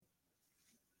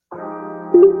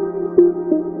Welcome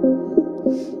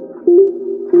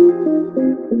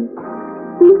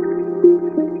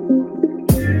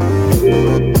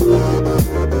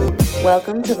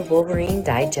to the Wolverine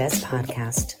Digest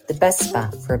Podcast, the best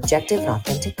spot for objective and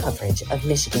authentic coverage of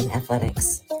Michigan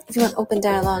athletics. If you want open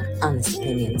dialogue, honest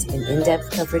opinions, and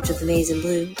in-depth coverage of the maize and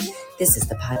blue, this is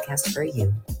the podcast for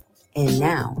you. And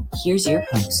now, here's your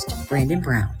host, Brandon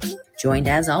Brown, joined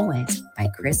as always by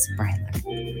Chris Breiler.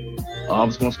 I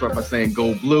was going to start by saying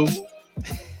go blue.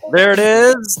 There it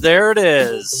is. There it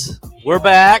is. We're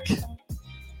back.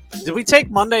 Did we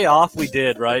take Monday off? We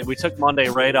did, right? We took Monday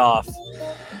right off.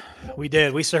 We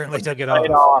did. We certainly took it right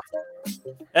off.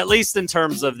 At least in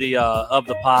terms of the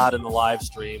pod and the live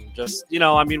stream. Just,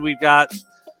 I mean, we've got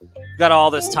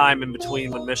all this time in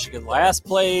between when Michigan last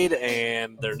played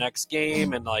and their next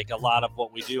game, and like a lot of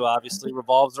what we do obviously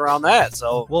revolves around that.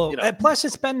 So, and plus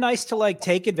it's been nice to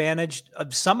take advantage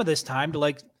of some of this time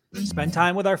to spend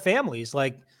time with our families.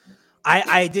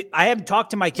 I haven't talked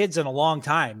to my kids in a long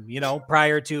time,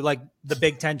 prior to the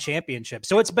Big Ten championship.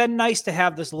 So it's been nice to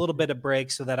have this little bit of break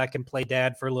so that I can play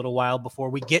dad for a little while before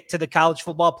we get to the college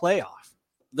football playoff.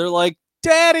 They're like,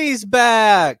 Daddy's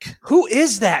back. Who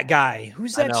is that guy?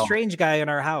 Who's that strange guy in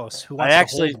our house who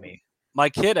wants to hold me? My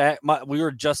kid, we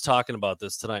were just talking about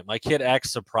this tonight. My kid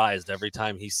acts surprised every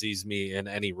time he sees me in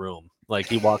any room.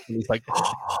 He walks in, he's like,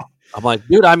 oh. I'm like,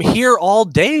 dude, I'm here all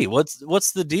day.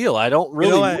 What's the deal? I don't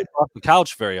really move off the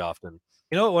couch very often.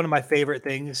 You know what one of my favorite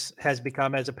things has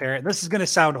become as a parent? This is going to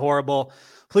sound horrible.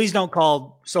 Please don't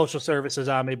call social services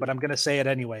on me, but I'm going to say it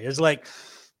anyway. Is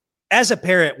as a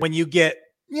parent, when you get,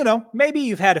 maybe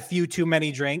you've had a few too many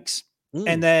drinks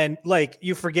and then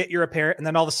you forget you're a parent and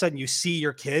then all of a sudden you see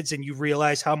your kids and you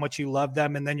realize how much you love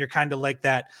them. And then you're kind of like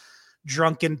that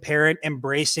drunken parent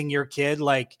embracing your kid.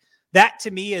 That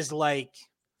to me is I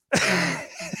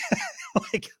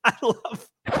love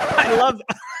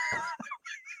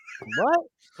what?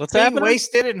 What's being happening?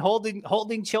 Wasted and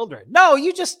holding children. No,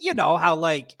 you just how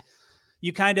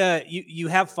you kind of you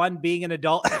have fun being an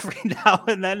adult every now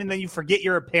and then you forget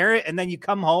you're a parent and then you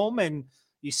come home and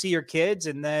you see your kids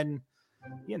and then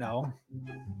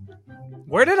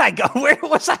where did I go? Where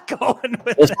was I going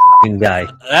with this guy?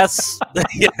 That's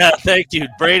thank you,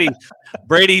 Brady.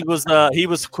 Brady was he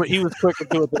was quicker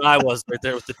to it than I was right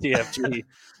there with the TFG.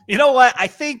 You know what? I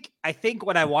think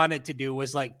what I wanted to do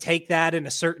was take that in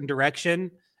a certain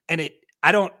direction, and it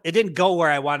didn't go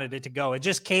where I wanted it to go. It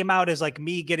just came out as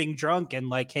me getting drunk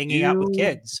and hanging out with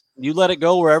kids. You let it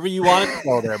go wherever you want it to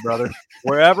go there, brother.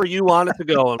 Wherever you want it to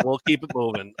go, and we'll keep it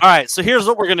moving. All right, so here's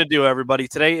what we're going to do, everybody.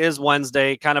 Today is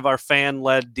Wednesday, kind of our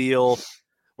fan-led deal.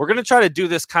 We're going to try to do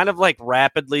this kind of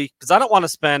rapidly because I don't want to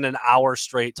spend an hour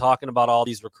straight talking about all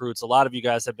these recruits. A lot of you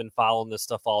guys have been following this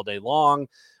stuff all day long.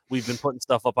 We've been putting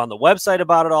stuff up on the website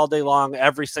about it all day long.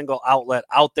 Every single outlet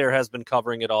out there has been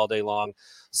covering it all day long.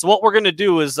 So what we're going to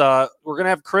do is we're going to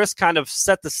have Chris kind of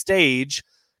set the stage,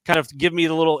 kind of give me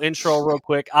the little intro real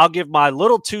quick. I'll give my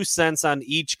little 2 cents on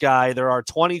each guy. There are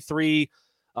 23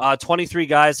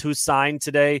 guys who signed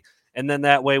today. And then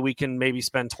that way we can maybe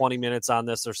spend 20 minutes on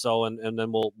this or so. And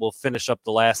then we'll finish up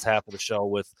the last half of the show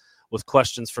with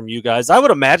questions from you guys. I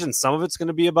would imagine some of it's going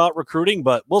to be about recruiting,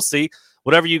 but we'll see.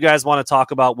 Whatever you guys want to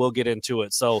talk about, we'll get into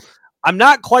it. So I'm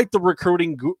not quite the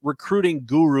recruiting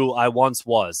guru I once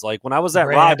was. When I was at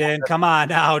Brandon, come on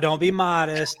now. Don't be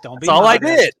modest. Don't be all modest.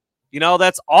 I did.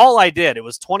 That's all I did. It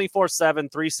was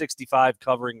 24/7, 365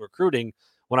 covering recruiting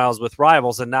when I was with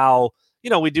Rivals. And now,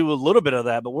 we do a little bit of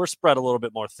that, but we're spread a little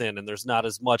bit more thin and there's not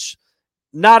as much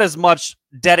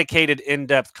dedicated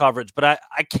in-depth coverage, but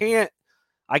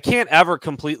I can't ever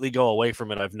completely go away from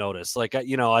it. I've noticed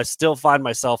I still find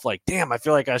myself damn, I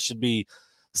feel like I should be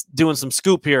doing some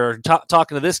scoop here or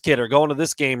talking to this kid or going to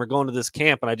this game or going to this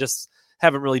camp. And I just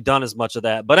haven't really done as much of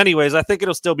that, but anyways, I think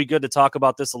it'll still be good to talk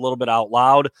about this a little bit out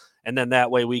loud. And then that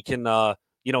way we can,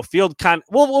 field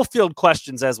we'll field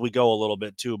questions as we go a little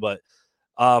bit too. But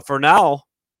for now,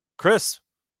 Chris,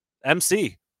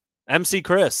 MC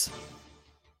Chris.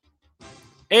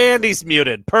 And he's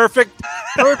muted. Perfect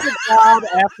job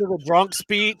after the drunk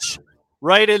speech.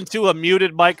 Right into a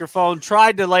muted microphone.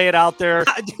 Tried to lay it out there.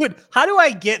 Dude, how do I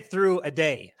get through a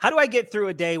day? How do I get through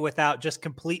a day without just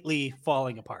completely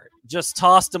falling apart? Just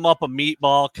tossed him up a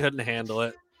meatball. Couldn't handle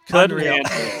it. Couldn't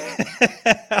handle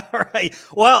it. All right.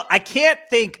 Well, I can't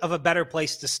think of a better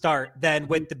place to start than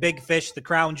with the big fish, the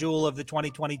crown jewel of the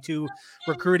 2022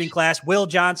 recruiting class. Will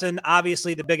Johnson,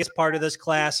 obviously the biggest part of this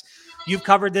class. You've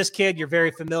covered this kid. You're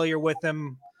very familiar with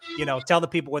him. Tell the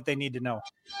people what they need to know.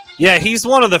 Yeah, he's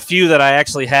one of the few that I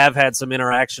actually have had some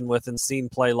interaction with and seen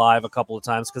play live a couple of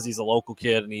times because he's a local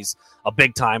kid and he's a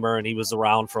big timer and he was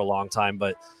around for a long time.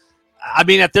 But I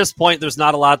mean, at this point, there's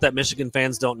not a lot that Michigan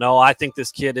fans don't know. I think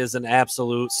this kid is an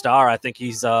absolute star. I think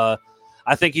he's a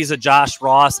Josh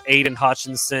Ross, Aiden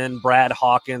Hutchinson, Brad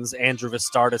Hawkins, Andrew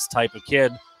Vistardis type of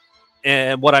kid.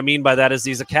 And what I mean by that is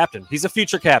he's a captain. He's a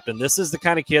future captain. This is the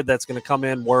kind of kid that's going to come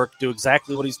in, work, do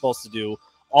exactly what he's supposed to do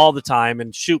all the time.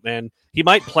 And shoot, man, he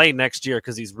might play next year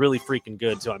because he's really freaking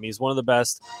good too. I mean, he's one of the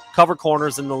best cover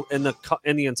corners in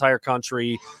the entire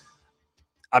country.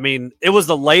 I mean, it was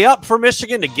the layup for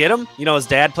Michigan to get him. You know, his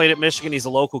dad played at Michigan. He's a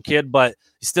local kid, but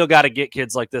you still got to get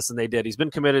kids like this, and they did. He's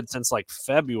been committed since like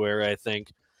February, I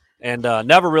think, and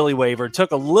never really wavered.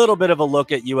 Took a little bit of a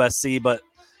look at USC, but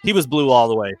he was blue all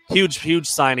the way. Huge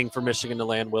signing for Michigan to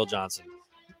land Will Johnson.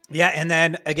 Yeah, and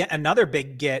then again, another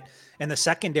big get in the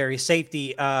secondary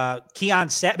safety, Keon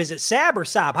Sabb. Is it Sabb or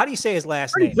Sabb? How do you say his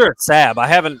last name? Sure, it's Sabb. I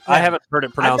haven't heard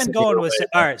it pronounced. I've been going with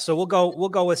all right, so we'll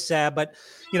go with Sabb. But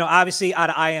you know, obviously out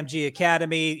of IMG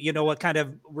Academy, you know what kind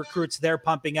of recruits they're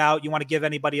pumping out. You want to give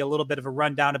anybody a little bit of a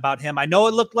rundown about him? I know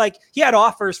it looked like he had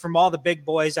offers from all the big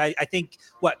boys. I think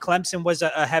Clemson was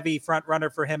a heavy front runner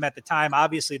for him at the time.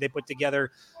 Obviously, they put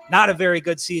together not a very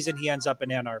good season. He ends up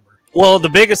in Ann Arbor. Well, the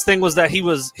biggest thing was that he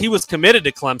was committed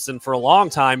to Clemson for a long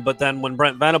time, but then when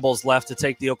Brent Venables left to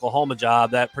take the Oklahoma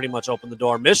job, that pretty much opened the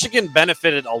door. Michigan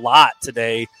benefited a lot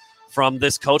today from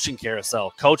this coaching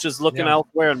carousel. Coaches looking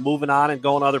elsewhere and moving on and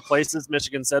going other places.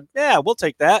 Michigan said, yeah, we'll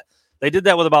take that. They did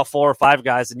that with about 4 or 5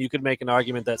 guys, and you could make an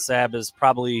argument that Sabb is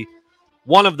probably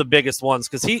one of the biggest ones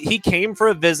because he came for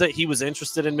a visit. He was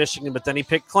interested in Michigan, but then he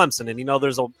picked Clemson, and, you know,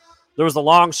 there was a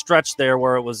long stretch there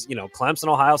where it was, you know, Clemson,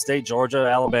 Ohio State, Georgia,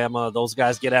 Alabama, those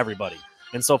guys get everybody.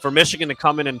 And so for Michigan to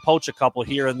come in and poach a couple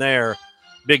here and there,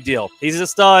 big deal. He's a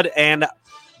stud. And,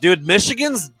 dude,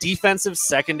 Michigan's defensive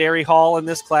secondary haul in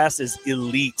this class is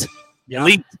elite. Yeah.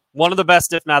 Elite. One of the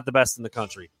best, if not the best in the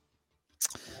country.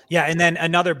 Yeah, and then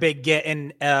another big get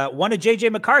in one of J.J.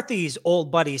 McCarthy's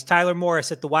old buddies, Tyler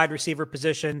Morris at the wide receiver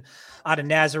position out of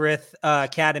Nazareth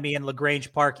Academy in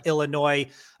LaGrange Park, Illinois.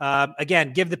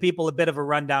 Again, give the people a bit of a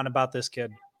rundown about this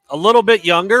kid. A little bit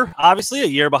younger, obviously, a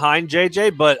year behind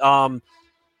J.J., but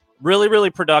really, really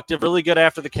productive, really good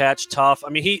after the catch, tough. I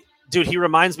mean, he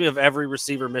reminds me of every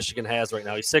receiver Michigan has right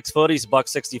now. He's 6 foot, he's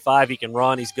 $165, he can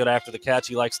run, he's good after the catch,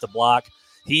 he likes to block.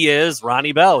 He is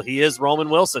Ronnie Bell. He is Roman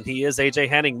Wilson. He is A.J.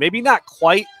 Henning. Maybe not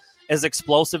quite as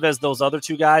explosive as those other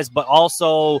 2 guys, but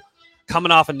also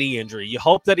coming off a knee injury. You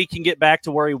hope that he can get back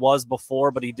to where he was before,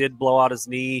 but he did blow out his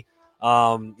knee.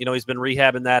 You know, he's been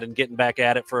rehabbing that and getting back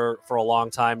at it for a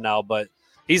long time now, but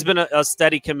he's been a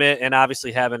steady commit, and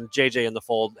obviously having J.J. in the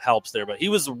fold helps there. But he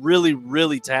was really,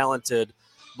 really talented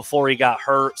before he got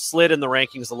hurt, slid in the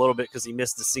rankings a little bit because he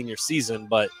missed the senior season,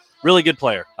 but really good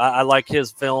player. I like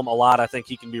his film a lot. I think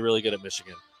he can be really good at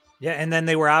Michigan. Yeah, and then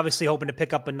they were obviously hoping to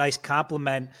pick up a nice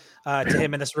compliment to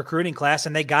him in this recruiting class,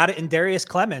 and they got it in Darrius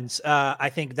Clemons. I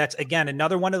think that's, again,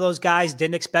 another one of those guys.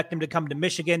 Didn't expect him to come to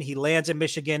Michigan. He lands in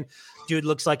Michigan. Dude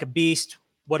looks like a beast.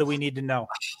 What do we need to know?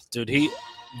 Dude,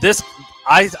 there's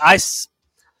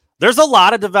a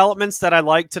lot of developments that I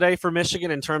like today for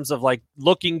Michigan in terms of, like,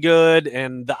 looking good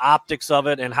and the optics of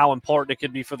it and how important it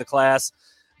could be for the class.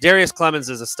 Darrius Clemons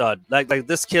is a stud. Like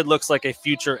this kid looks like a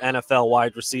future NFL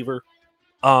wide receiver.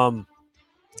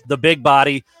 The big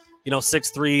body, you know,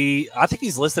 6'3". I think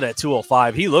he's listed at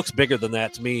 205. He looks bigger than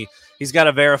that to me. He's got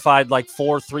a verified like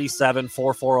 4.37,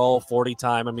 4.40 40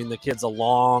 time. I mean, the kid's a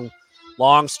long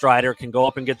strider, can go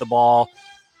up and get the ball.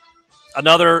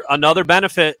 Another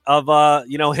benefit of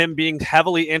you know, him being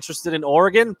heavily interested in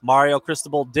Oregon, Mario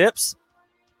Cristobal dips.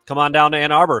 Come on down to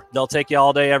Ann Arbor. They'll take you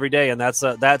all day, every day, and that's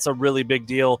a really big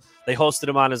deal. They hosted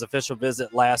him on his official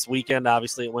visit last weekend.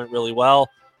 Obviously, it went really well.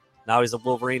 Now he's a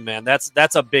Wolverine, man. That's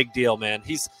a big deal, man.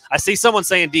 I see someone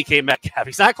saying DK Metcalf.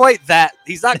 He's not quite that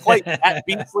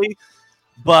beastly,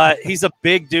 but he's a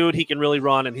big dude. He can really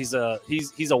run, and he's a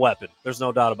weapon. There's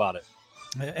no doubt about it.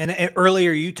 And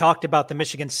earlier you talked about the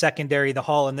Michigan secondary, the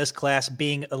haul in this class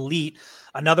being elite.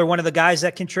 Another one of the guys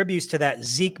that contributes to that,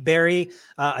 Zeke Berry,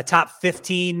 a top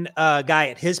 15 guy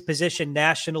at his position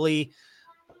nationally.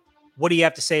 What do you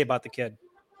have to say about the kid?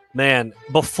 Man,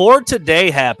 before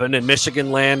today happened and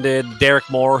Michigan landed Derrick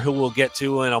Moore, who we'll get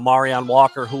to, and Omarion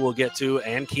Walker, who we'll get to,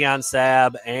 and Keon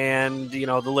Sabb, and, you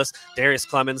know, the list, Darrius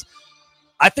Clemons,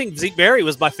 I think Zeke Berry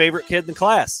was my favorite kid in the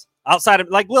class. Outside of,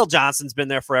 like, Will Johnson's been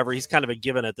there forever. He's kind of a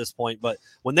given at this point. But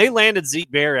when they landed Zeke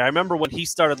Berry, I remember when he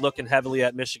started looking heavily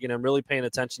at Michigan and really paying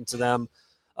attention to them.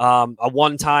 A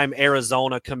one-time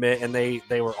Arizona commit, and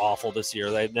they were awful this year.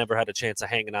 They never had a chance of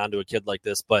hanging on to a kid like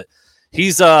this. But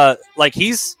he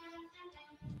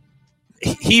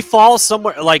falls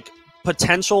somewhere, like,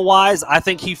 potential wise, I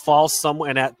think he falls somewhere,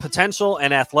 and at potential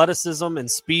and athleticism and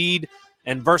speed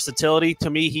and versatility, to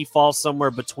me, he falls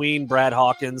somewhere between Brad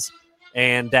Hawkins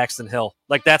and Daxton Hill.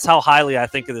 Like, that's how highly I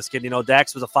think of this kid. You know,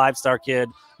 Dax was a 5-star kid,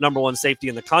 #1 safety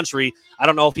in the country. I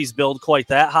don't know if he's billed quite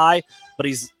that high, but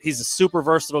he's a super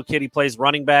versatile kid. He plays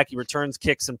running back. He returns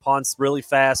kicks and punts really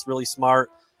fast, really smart,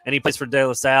 and he plays for De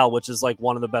La Salle, which is like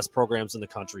one of the best programs in the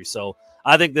country. So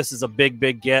I think this is a big,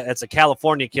 big get. It's a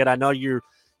California kid. I know you're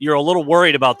a little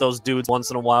worried about those dudes once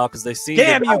in a while because they seem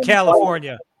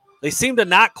California. They seem to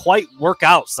not quite work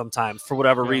out sometimes for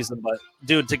whatever reason. But,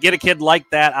 dude, to get a kid like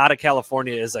that out of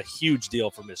California is a huge deal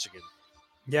for Michigan.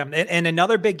 Yeah, and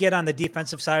another big get on the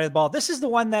defensive side of the ball. This is the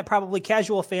one that probably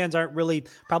casual fans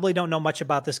probably don't know much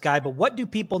about this guy, but what do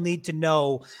people need to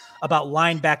know about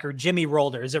linebacker Jimmy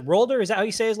Rolder? Is it Rolder? Is that how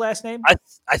you say his last name?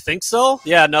 I think so.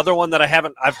 Yeah, another one that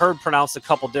I've heard pronounced a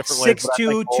couple different ways.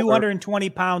 6'2", 220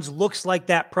 pounds, looks like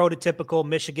that prototypical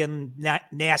Michigan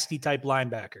nasty type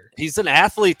linebacker. He an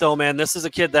athlete though, man. This is a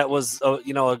kid that was a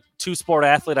 2-sport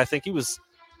athlete. I think he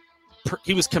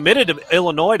was committed to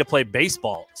Illinois to play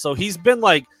baseball. So he's been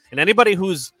like, and anybody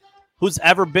who's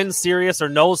ever been serious or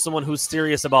knows someone who's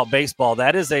serious about baseball,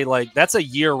 that's a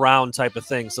year-round type of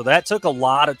thing. So that took a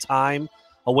lot of time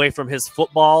away from his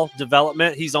football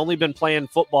development. He's only been playing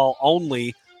football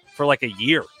only for like a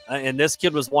year. And this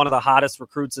kid was one of the hottest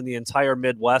recruits in the entire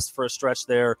Midwest for a stretch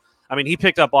there. I mean, he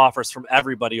picked up offers from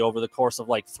everybody over the course of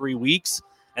like 3 weeks.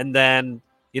 And then,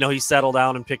 he settled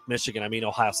down and picked Michigan. I mean,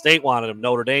 Ohio State wanted him,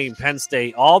 Notre Dame, Penn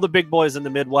State, all the big boys in the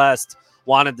Midwest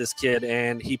wanted this kid,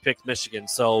 and he picked Michigan.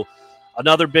 So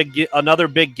another big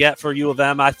get for U of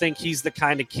M. I think he's the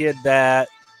kind of kid that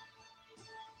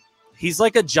he's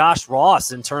like a Josh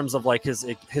Ross in terms of like his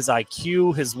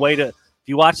IQ, his way to. If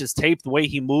you watch his tape, the way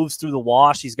he moves through the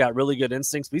wash, he's got really good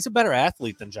instincts. But he's a better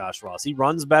athlete than Josh Ross. He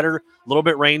runs better, a little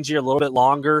bit rangier, a little bit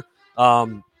longer.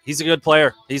 He's a good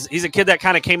player. He's a kid that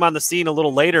kind of came on the scene a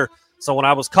little later. So when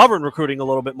I was covering recruiting a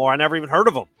little bit more, I never even heard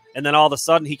of him. And then all of a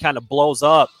sudden he kind of blows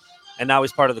up, and now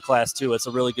he's part of the class too. It's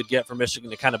a really good get for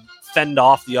Michigan to kind of fend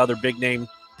off the other big name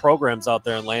programs out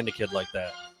there and land a kid like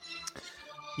that.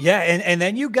 Yeah, and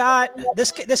then you got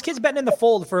this kid's been in the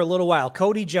fold for a little while.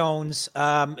 Cody Jones,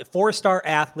 4-star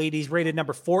athlete. He's rated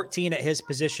number 14 at his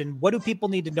position. What do people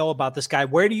need to know about this guy?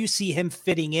 Where do you see him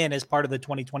fitting in as part of the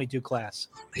 2022 class?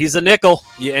 He's a nickel,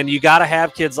 and you got to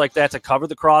have kids like that to cover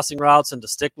the crossing routes and to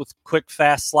stick with quick,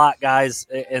 fast slot guys,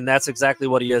 and that's exactly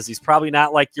what he is. He's probably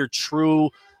not like your true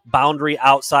boundary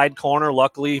outside corner.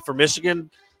 Luckily for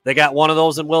Michigan, they got one of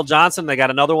those in Will Johnson. They got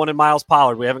another one in Miles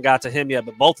Pollard. We haven't got to him yet,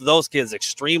 but both of those kids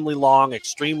extremely long,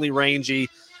 extremely rangy.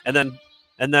 And then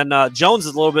Jones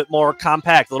is a little bit more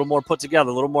compact, a little more put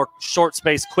together, a little more short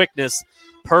space quickness,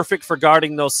 perfect for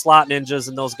guarding those slot ninjas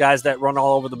and those guys that run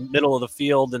all over the middle of the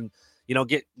field and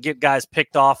get guys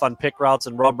picked off on pick routes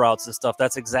and rub routes and stuff.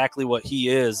 That's exactly what he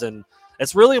is, and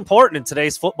it's really important in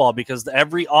today's football because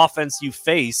every offense you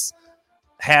face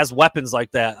has weapons like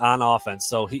that on offense.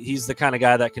 So he's the kind of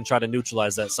guy that can try to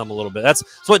neutralize that a little bit. That's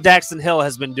what Daxton Hill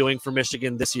has been doing for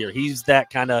Michigan this year. He's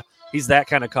that kind of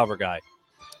cover guy.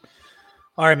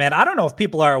 All right, man. I don't know if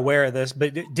people are aware of this,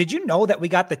 but did you know that we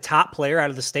got the top player out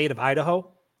of the state of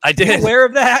Idaho? I did. Are you aware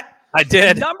of that? I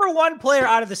did. The number 1 player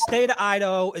out of the state of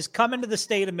Idaho is coming to the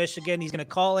state of Michigan. He's going to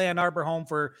call Ann Arbor home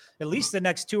for at least the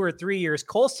next 2 or 3 years.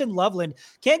 Colston Loveland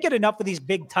can't get enough of these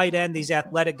big tight end, these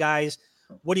athletic guys.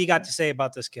 What do you got to say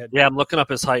about this kid? Yeah, I'm looking up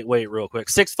his height weight real quick.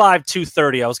 6'5",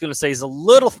 230. I was going to say he's a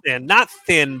little thin. Not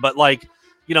thin, but like,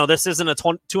 this isn't a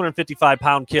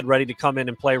 255-pound kid ready to come in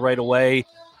and play right away.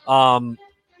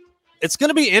 It's going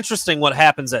to be interesting what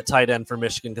happens at tight end for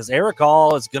Michigan because Eric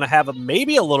All is going to have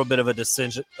maybe a little bit of a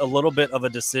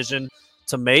decision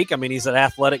to make. I mean, he's an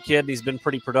athletic kid. And he's been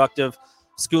pretty productive.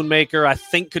 Schoonmaker, I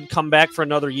think, could come back for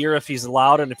another year if he's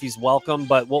allowed and if he's welcome,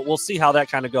 but we'll see how that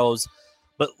kind of goes.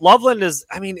 But Loveland is,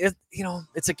 I mean,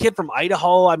 it's a kid from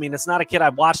Idaho. I mean, it's not a kid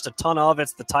I've watched a ton of.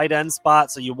 It's the tight end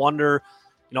spot. So you wonder,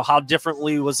 how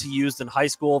differently was he used in high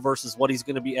school versus what he's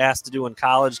going to be asked to do in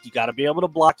college. You got to be able to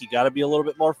block. You got to be a little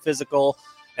bit more physical.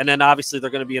 And then obviously they're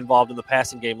going to be involved in the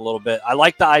passing game a little bit. I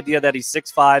like the idea that he's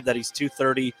 6'5", that he's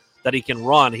 230, that he can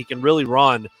run. He can really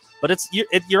run. But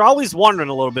you're always wondering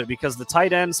a little bit because the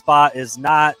tight end spot is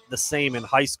not the same in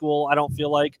high school, I don't feel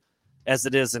like, as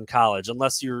it is in college,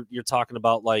 unless you're talking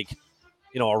about like,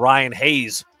 a Ryan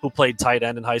Hayes who played tight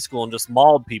end in high school and just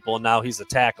mauled people, and now he's a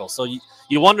tackle. So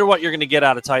you wonder what you're going to get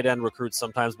out of tight end recruits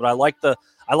sometimes. But I like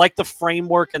the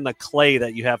framework and the clay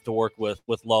that you have to work with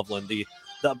Loveland. The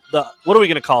what are we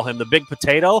going to call him? The big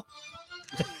potato?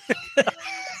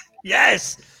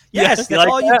 Yes, that's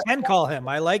all you can call him.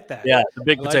 I like that. Yeah, the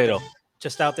big potato.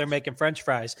 just out there making French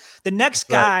fries. The next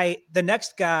guy,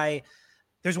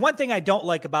 there's one thing I don't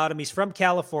like about him. He's from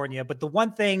California, but the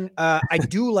one thing I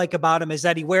do like about him is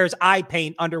that he wears eye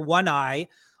paint under one eye.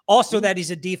 Also that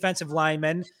he's a defensive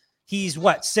lineman. He's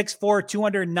 6'4",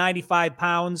 295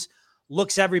 pounds,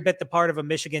 looks every bit the part of a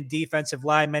Michigan defensive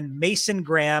lineman. Mason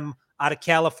Graham out of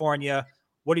California.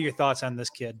 What are your thoughts on this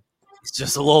kid? He's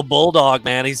just a little bulldog,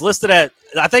 man. He's listed at,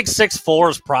 I think 6'4"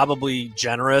 is probably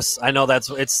generous. I know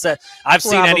I've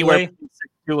seen anywhere between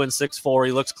 6'2" and 6'4".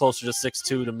 He looks closer to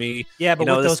 6'2" to me. Yeah, but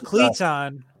with those cleats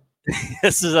on.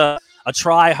 This is a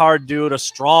try-hard dude, a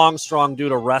strong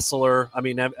dude, a wrestler. I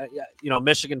mean,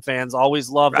 Michigan fans always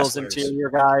love those interior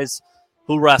guys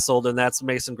who wrestled, and that's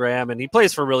Mason Graham. And he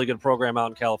plays for a really good program out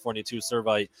in California too,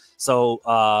 Servite. So,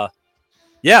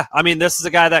 yeah, I mean, this is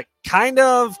a guy that kind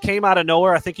of came out of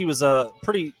nowhere. I think he was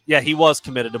he was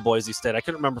committed to Boise State. I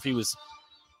couldn't remember if he was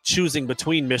choosing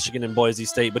between Michigan and Boise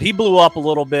State, but he blew up a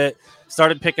little bit,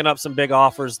 started picking up some big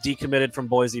offers, decommitted from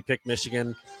Boise, picked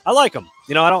Michigan. I like him.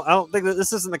 I don't think that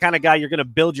this isn't the kind of guy you're going to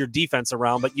build your defense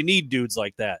around, but you need dudes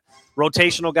like that.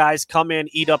 Rotational guys come in,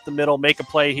 eat up the middle, make a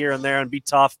play here and there, and be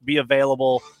tough, be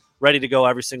available, ready to go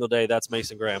every single day. That's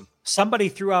Mason Graham. Somebody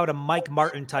threw out a Mike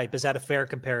Martin type. Is that a fair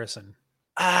comparison?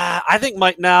 I think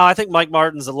Mike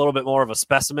Martin's a little bit more of a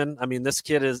specimen. I mean, this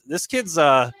kid's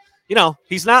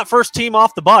he's not first team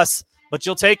off the bus, but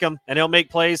you'll take him and he'll make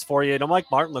plays for you. Mike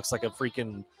Martin looks like a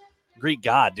freaking Greek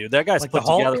god, dude. That guy's put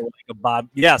together like a Bob.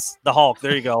 Yes, the Hulk.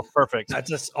 There you go. Perfect. That's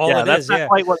just all it that's is. Not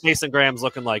quite what Mason Graham's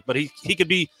looking like, but he could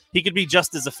be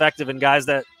just as effective. And guys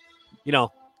that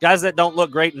don't look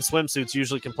great in swimsuits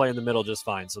usually can play in the middle just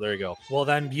fine. So there you go. Well,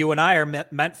 then you and I are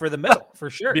meant for the middle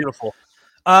for sure. Beautiful.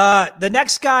 The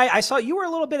next guy, I saw you were a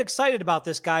little bit excited about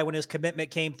this guy when his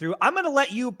commitment came through. I'm going to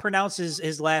let you pronounce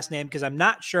his last name because I'm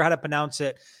not sure how to pronounce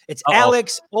it. It's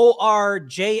Alex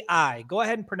Orji. Go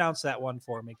ahead and pronounce that one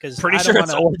for me. Pretty sure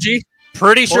it's Orji.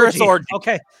 Pretty sure it's Orji.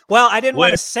 Okay. Well, I didn't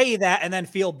want to say that and then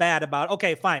feel bad about it.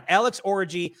 Okay, fine. Alex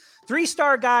Orji,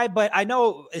 3-star guy, but I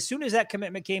know as soon as that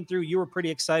commitment came through, you were pretty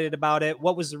excited about it.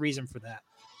 What was the reason for that?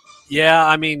 Yeah,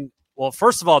 I mean, well,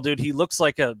 first of all, dude, he looks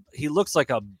like a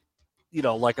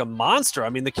monster. I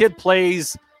mean, the kid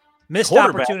plays missed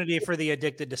opportunity for the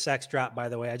addicted to sex drop, by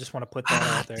the way. I just want to put that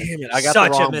out there. Damn it. I got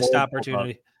such a missed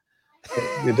opportunity.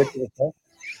 The addicted to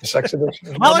sex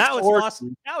addiction. Well, now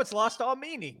it's lost all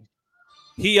meaning.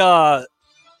 He's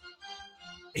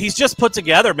just put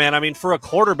together, man. I mean, for a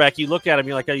quarterback, you look at him,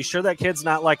 you're like, are you sure that kid's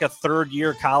not like a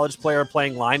third-year college player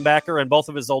playing linebacker? And both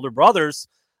of his older brothers,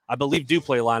 I believe, do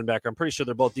play linebacker. I'm pretty sure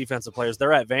they're both defensive players.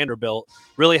 They're at Vanderbilt,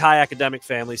 really high academic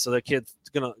family, so the kid's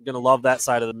gonna love that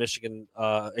side of the Michigan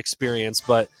experience.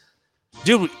 But,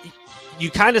 dude, you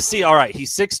kind of see, all right,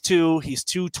 he's 6'2", he's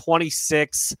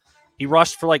 226. He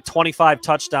rushed for like 25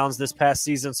 touchdowns this past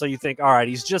season, so you think, all right,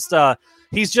 he's just a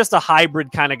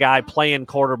hybrid kind of guy playing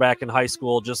quarterback in high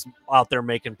school, just out there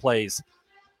making plays.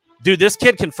 Dude, this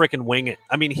kid can freaking wing it.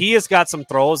 I mean, he has got some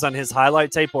throws on his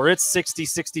highlight tape where it's 60,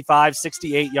 65,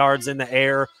 68 yards in the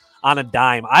air on a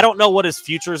dime. I don't know what his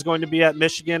future is going to be at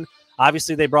Michigan.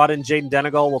 Obviously, they brought in Jaden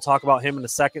Denegal. We'll talk about him in a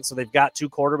second. So they've got 2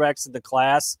 quarterbacks in the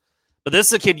class. But this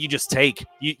is a kid you just take.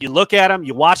 You look at him,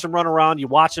 you watch him run around, you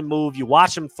watch him move, you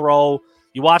watch him throw,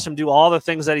 you watch him do all the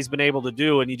things that he's been able to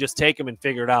do, and you just take him and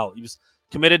figure it out. He was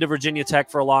committed to Virginia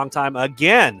Tech for a long time.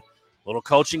 Again, a little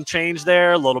coaching change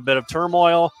there, a little bit of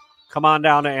turmoil. Come on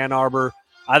down to Ann Arbor.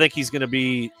 I think he's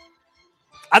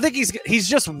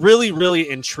just really, really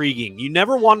intriguing. You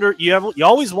never wonder, you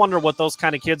always wonder what those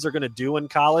kind of kids are going to do in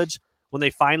college when they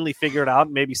finally figure it out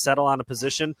and maybe settle on a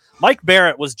position. Mike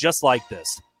Barrett was just like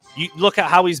this. You look at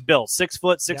how he's built. 6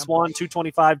 foot, 6'1",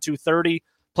 225, 230,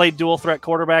 played dual threat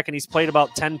quarterback, and he's played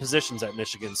about 10 positions at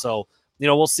Michigan. So,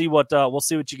 we'll see what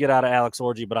you get out of Alex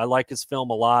Orji, but I like his film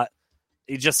a lot.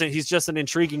 He's just an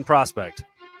intriguing prospect.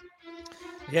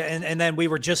 Yeah, and then we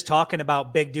were just talking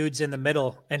about big dudes in the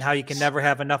middle and how you can never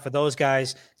have enough of those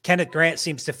guys. Kenneth Grant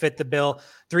seems to fit the bill.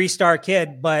 3-star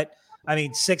kid, but, I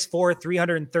mean, 6'4",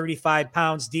 335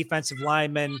 pounds, defensive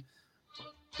lineman.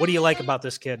 What do you like about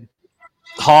this kid?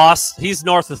 Haas, he's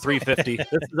north of 350.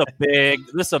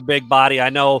 This is a big body. I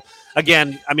know,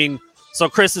 again, I mean, so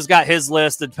Chris has got his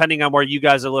list, depending on where you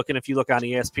guys are looking. If you look on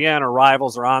ESPN or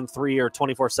Rivals or On 3 or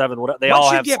 24/7, Once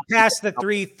you get past the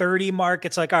 330 mark,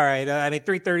 it's like, all right, I mean,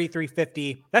 330,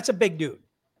 350, that's a big dude.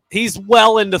 He's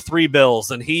well into 3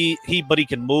 bills, and but he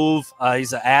can move.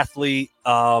 He's an athlete.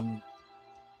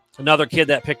 Another kid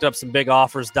that picked up some big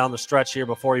offers down the stretch here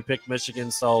before he picked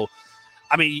Michigan. So,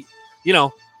 I mean,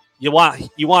 you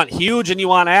want huge and you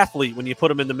want athlete when you put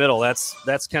him in the middle.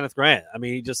 That's Kenneth Grant. I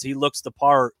mean, he looks the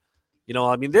part.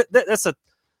 I mean,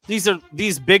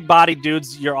 these big body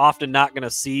dudes you're often not going to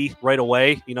see right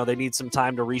away. You know, they need some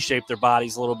time to reshape their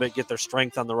bodies a little bit, get their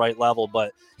strength on the right level.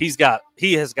 But he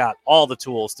has got all the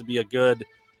tools to be a good,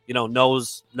 you know,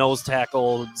 nose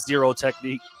tackle, zero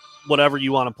technique, whatever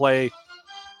you want to play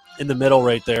in the middle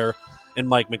right there in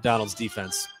Mike McDonald's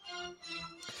defense.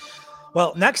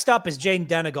 Well, next up is Jaden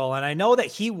Denegal, and I know that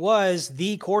he was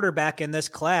the quarterback in this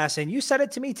class, and you said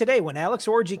it to me today when Alex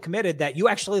Orji committed that you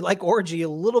actually like Orji a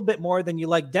little bit more than you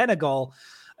like Denegal,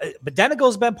 but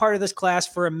Denegal's been part of this class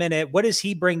for a minute. What does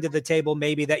he bring to the table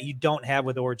maybe that you don't have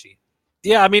with Orji?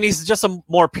 Yeah, I mean, he's just a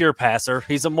more pure passer.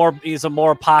 He's a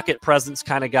more pocket presence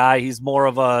kind of guy. He's more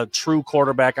of a true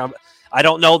quarterback. I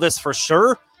don't know this for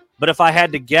sure, but if I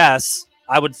had to guess,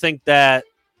 I would think that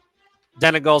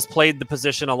Denegal's played the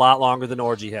position a lot longer than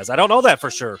Orji has. I don't know that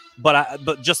for sure, but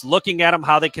just looking at them,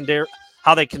 how they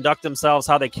conduct themselves,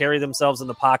 how they carry themselves in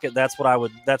the pocket, that's what I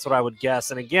would guess.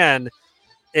 And again,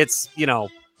 it's, you know,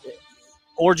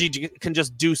 Orji can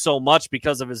just do so much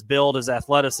because of his build, his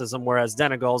athleticism, whereas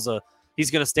Denegal's he's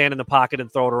going to stand in the pocket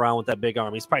and throw it around with that big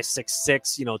arm. He's probably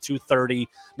 6'6", 230,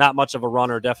 not much of a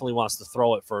runner, definitely wants to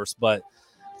throw it first, but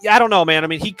yeah, I don't know, man. I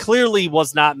mean, he clearly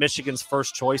was not Michigan's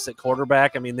first choice at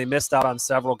quarterback. I mean, they missed out on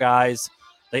several guys.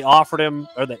 They offered him,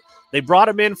 or they brought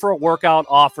him in for a workout,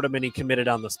 offered him, and he committed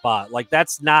on the spot. Like,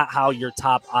 that's not how your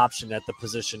top option at the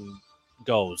position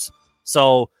goes.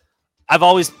 So I've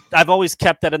always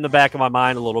kept that in the back of my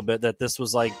mind a little bit, that this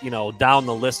was like, down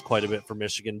the list quite a bit for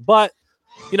Michigan. But,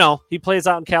 he plays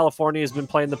out in California. He's been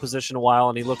playing the position a while,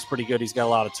 and he looks pretty good. He's got a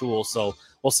lot of tools. So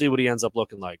we'll see what he ends up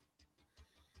looking like.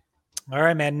 All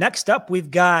right, man. Next up, we've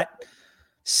got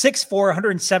 6'4",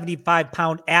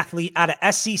 175-pound athlete out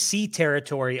of SEC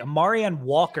territory, Amarian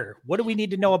Walker. What do we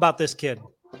need to know about this kid?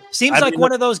 Seems like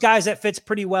one of those guys that fits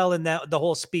pretty well in the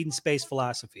whole speed and space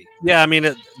philosophy. Yeah, I mean,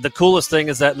 the coolest thing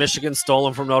is that Michigan stole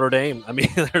him from Notre Dame. I mean,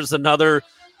 there's another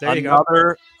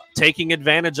taking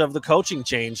advantage of the coaching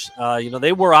change.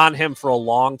 They were on him for a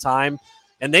long time,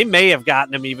 and they may have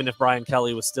gotten him even if Brian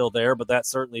Kelly was still there, but that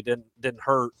certainly didn't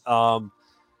hurt.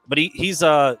 But he's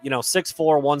 6'4",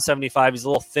 175. He's a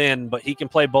little thin, but he can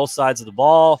play both sides of the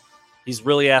ball. He's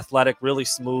really athletic, really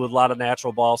smooth, a lot of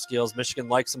natural ball skills. Michigan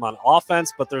likes him on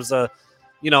offense, but there's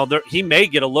he may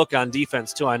get a look on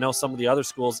defense too. I know some of the other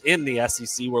schools in the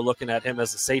SEC were looking at him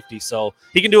as a safety, so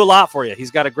he can do a lot for you.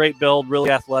 He's got a great build,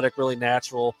 really athletic, really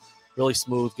natural, really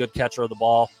smooth, good catcher of the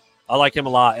ball. I like him a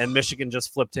lot, and Michigan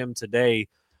just flipped him today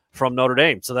from Notre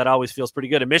Dame, so that always feels pretty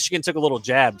good. And Michigan took a little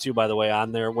jab too, by the way,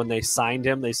 on there when they signed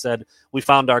him. They said, "We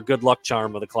found our good luck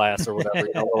charm of the class," or whatever.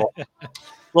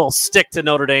 Little stick to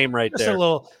Notre Dame right there.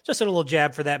 Just a little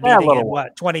jab for that meeting in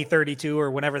 2032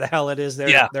 or whenever the hell it is.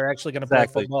 They're actually going to play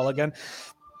football again.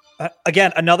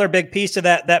 Again, another big piece of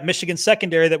that Michigan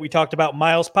secondary that we talked about,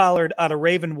 Miles Pollard out of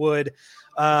Ravenwood.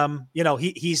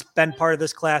 He's been part of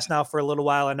this class now for a little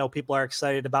while. I know people are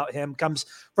excited about him. Comes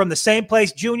from the same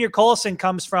place Junior Colson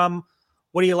comes from.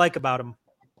 What do you like about him?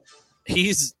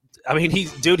 He's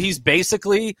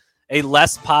basically a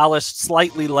less polished,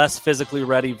 slightly less physically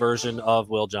ready version of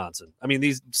Will Johnson. I mean,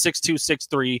 these 6'2",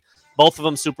 6'3", both of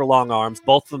them super long arms,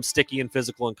 both of them sticky and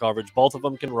physical in coverage, both of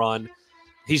them can run.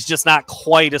 He's just not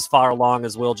quite as far along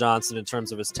as Will Johnson in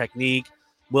terms of his technique.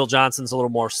 Will Johnson's a little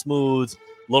more smooth,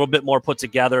 a little bit more put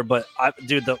together, but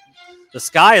the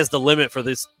sky is the limit for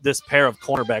this pair of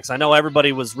cornerbacks. I know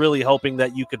everybody was really hoping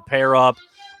that you could pair up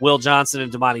Will Johnson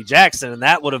and Damani Jackson, and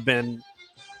that would have been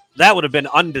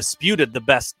undisputed the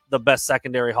best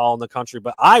secondary haul in the country.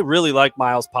 But I really like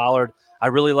Miles Pollard. I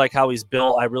really like how he's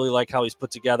built. I really like how he's put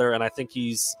together, and I think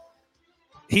he's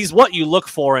what you look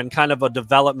for in kind of a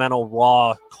developmental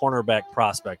raw cornerback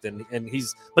prospect. And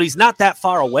he's not that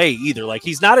far away either. Like,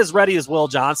 he's not as ready as Will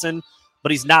Johnson,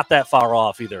 but he's not that far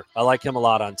off either. I like him a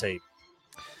lot on tape.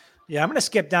 Yeah, I'm going to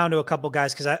skip down to a couple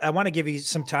guys because I want to give you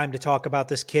some time to talk about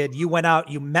this kid. You went out,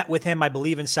 you met with him, I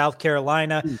believe, in South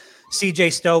Carolina.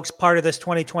 CJ Stokes, part of this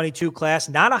 2022 class,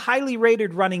 not a highly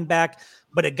rated running back,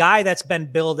 but a guy that's been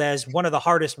billed as one of the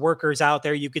hardest workers out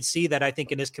there. You could see that, I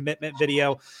think, in his commitment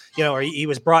video. He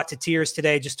was brought to tears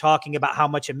today just talking about how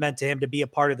much it meant to him to be a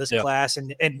part of this class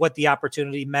and what the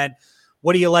opportunity meant.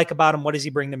 What do you like about him? What does he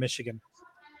bring to Michigan?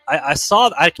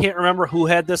 I can't remember who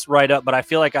had this write-up, but I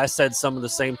feel like I said some of the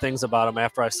same things about him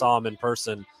after I saw him in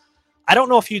person. I don't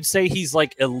know if you'd say he's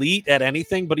like elite at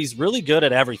anything, but he's really good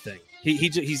at everything.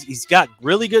 He's got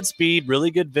really good speed,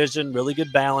 really good vision, really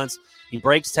good balance. He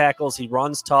breaks tackles. He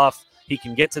runs tough. He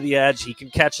can get to the edge. He can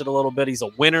catch it a little bit. He's a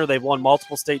winner. They've won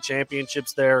multiple state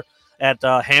championships there at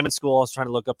Hammond School. I was trying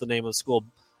to look up the name of the school.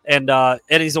 And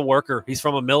he's a worker. He's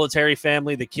from a military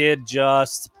family. The kid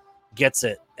just gets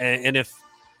it. And if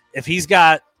he's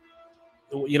got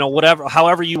whatever,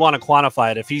 however you want to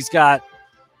quantify it. If he's got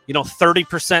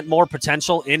 30% more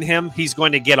potential in him, he's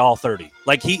going to get all 30.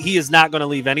 Like he is not going to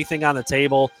leave anything on the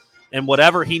table, and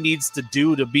whatever he needs to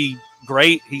do to be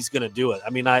great, he's going to do it. I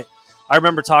mean, I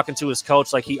remember talking to his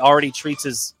coach, like he already treats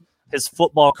his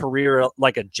football career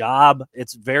like a job.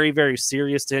 It's very, very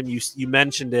serious to him. You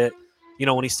mentioned it,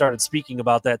 when he started speaking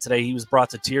about that today, he was brought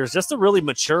to tears. Just a really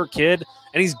mature kid,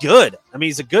 and he's good. I mean,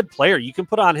 he's a good player. You can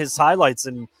put on his highlights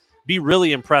and be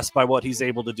really impressed by what he's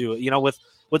able to do.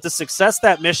 With the success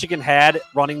that Michigan had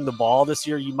running the ball this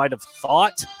year, you might have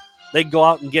thought they'd go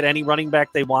out and get any running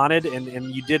back they wanted.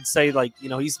 And you did say,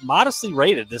 he's modestly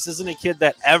rated. This isn't a kid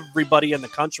that everybody in the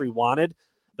country wanted,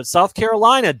 but South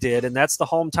Carolina did, and that's the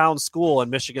hometown school,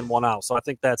 and Michigan won out. So I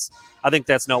think that's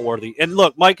noteworthy. And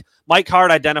look, Mike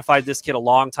Hart identified this kid a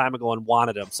long time ago and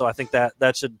wanted him. So I think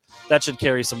that should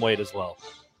carry some weight as well.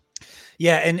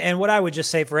 Yeah, and what I would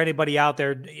just say for anybody out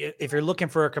there, if you're looking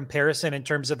for a comparison in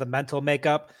terms of the mental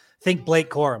makeup, think Blake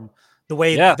Corum. The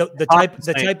way the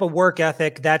type of work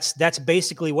ethic, that's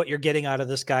basically what you're getting out of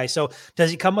this guy. So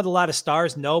does he come with a lot of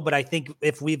stars? No, but I think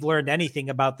if we've learned anything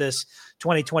about this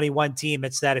 2021 team,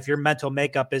 it's that if your mental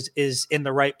makeup is in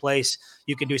the right place,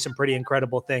 you can do some pretty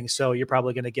incredible things. So you're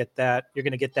probably going to get that. You're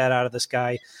going to get that out of this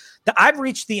guy. I've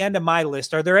reached the end of my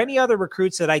list. Are there any other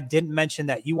recruits that I didn't mention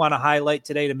that you want to highlight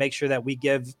today to make sure that we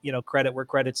give credit where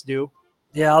credit's due?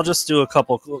 Yeah, I'll just do a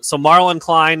couple. So Marlon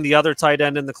Klein, the other tight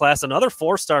end in the class, another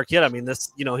 4-star kid. I mean, this,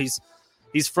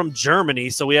 he's from Germany,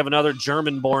 so we have another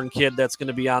German-born kid that's going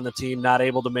to be on the team, not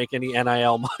able to make any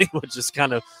NIL money, which is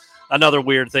kind of another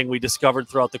weird thing we discovered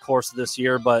throughout the course of this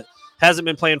year, but hasn't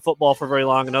been playing football for very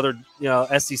long. Another,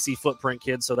 SEC footprint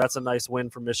kid, so that's a nice win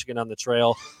for Michigan on the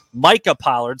trail. Micah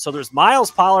Pollard. So there's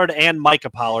Miles Pollard and Micah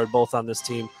Pollard both on this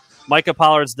team. Micah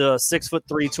Pollard's the 6'3",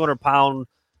 200-pound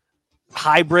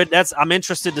hybrid. I'm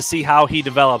interested to see how he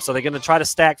develops. Are they going to try to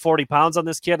stack 40 pounds on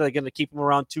this kid? Are they going to keep him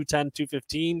around 210,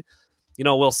 215?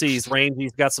 We'll see. He's rangy.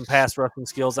 He's got some pass rushing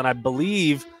skills, and I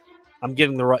believe I'm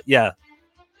getting the right. Yeah,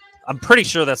 I'm pretty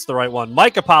sure that's the right one.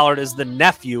 Micah Pollard is the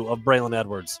nephew of Braylon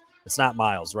Edwards. It's not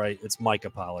Miles, right? It's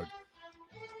Micah Pollard.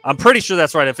 I'm pretty sure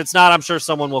that's right. If it's not, I'm sure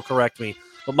someone will correct me.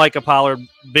 But Micah Pollard,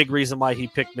 big reason why he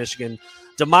picked Michigan.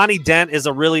 Damani Dent is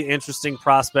a really interesting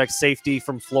prospect, safety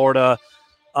from Florida.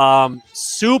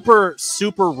 Super,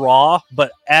 super raw,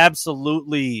 but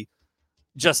absolutely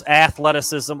just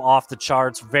athleticism off the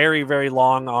charts. Very, very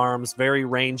long arms, very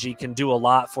rangy, can do a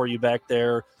lot for you back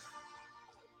there.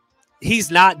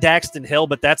 He's not Daxton Hill,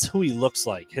 but that's who he looks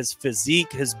like. His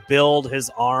physique, his build,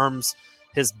 his arms,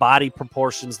 his body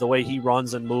proportions, the way he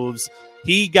runs and moves.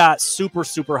 He got super,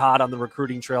 super hot on the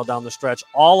recruiting trail down the stretch.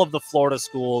 All of the Florida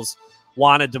schools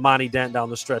wanted Damani Dent down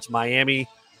the stretch. Miami,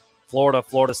 Florida,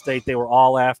 Florida State, they were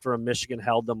all after him. Michigan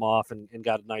held them off and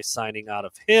got a nice signing out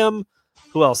of him.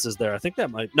 Who else is there? I think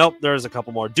that might – nope, there's a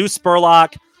couple more. Deuce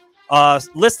Spurlock,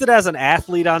 listed as an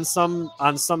athlete on some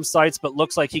sites, but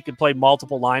looks like he could play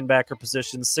multiple linebacker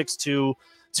positions, 6'2",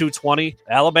 220.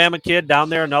 Alabama kid down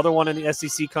there, another one in the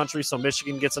SEC country, so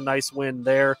Michigan gets a nice win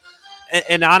there.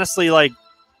 And honestly, I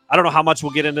don't know how much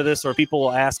we'll get into this or people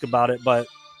will ask about it, but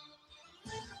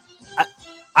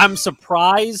I'm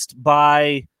surprised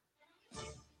by –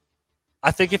 I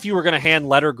think if you were going to hand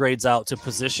letter grades out to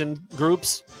position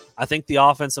groups, I think the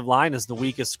offensive line is the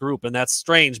weakest group, and that's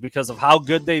strange because of how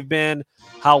good they've been,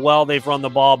 how well they've run the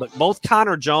ball. But both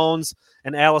Connor Jones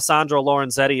and Alessandro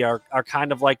Lorenzetti are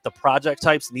kind of like the project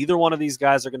types. Neither one of these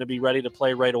guys are going to be ready to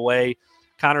play right away.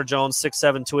 Connor Jones,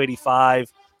 6'7",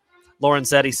 285.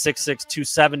 Lorenzetti, 6'6",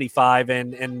 275.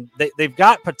 And they've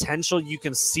got potential. You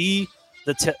can see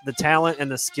the talent and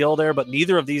the skill there, but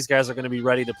neither of these guys are going to be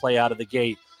ready to play out of the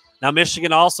gate. Now,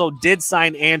 Michigan also did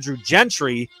sign Andrew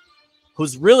Gentry,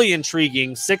 who's really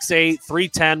intriguing, 6'8",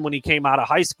 310 when he came out of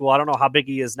high school. I don't know how big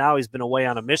he is now. He's been away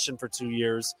on a mission for 2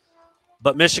 years.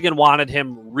 But Michigan wanted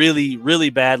him really, really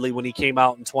badly when he came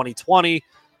out in 2020.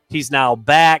 He's now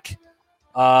back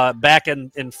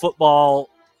in football,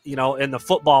 in the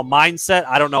football mindset.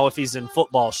 I don't know if he's in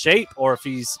football shape or if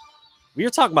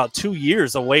we're talking about 2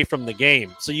 years away from the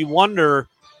game. So you wonder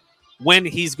when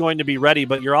he's going to be ready,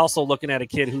 but you're also looking at a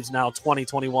kid who's now 20,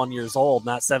 21 years old,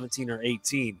 not 17 or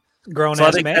 18. Grown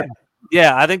as man.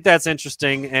 I think that's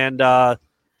interesting. And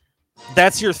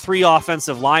that's your 3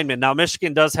 offensive linemen. Now,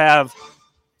 Michigan does have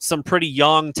some pretty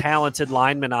young, talented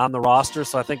linemen on the roster.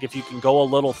 So I think if you can go a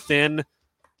little thin,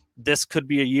 this could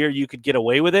be a year you could get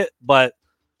away with it. But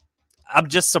I'm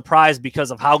just surprised because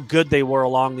of how good they were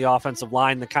along the offensive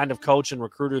line, the kind of coach and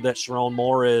recruiter that Sharon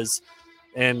Moore is.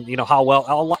 And, how well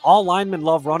all linemen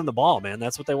love running the ball, man.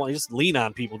 That's what they want. You just lean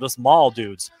on people, just maul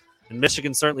dudes. And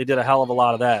Michigan certainly did a hell of a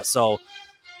lot of that. So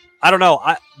I don't know.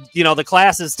 The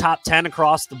class is top 10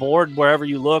 across the board wherever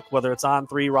you look, whether it's on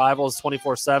 3 Rivals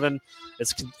 24/7.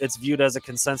 It's viewed as a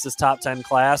consensus top 10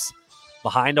 class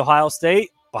behind Ohio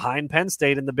State, behind Penn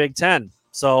State in the Big Ten.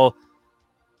 So,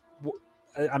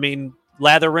 I mean,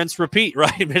 lather, rinse, repeat,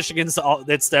 right?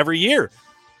 It's every year.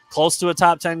 Close to a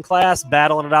top 10 class,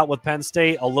 battling it out with Penn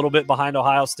State, a little bit behind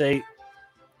Ohio State.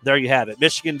 There you have it.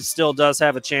 Michigan still does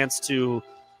have a chance to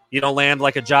land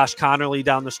like a Josh Connerly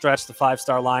down the stretch, the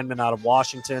 5-star lineman out of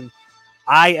Washington.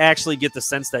 I actually get the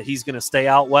sense that he's going to stay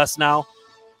out west now.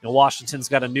 Washington's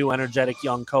got a new energetic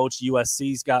young coach.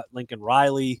 USC's got Lincoln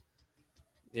Riley.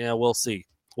 Yeah, we'll see.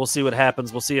 We'll see what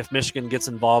happens. We'll see if Michigan gets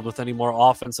involved with any more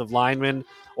offensive linemen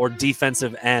or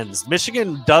defensive ends.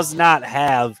 Michigan does not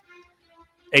have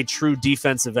a true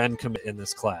defensive end commit in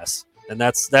this class, and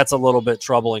that's a little bit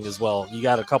troubling as well. You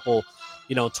got a couple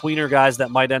tweener guys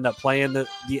that might end up playing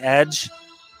the edge,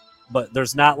 but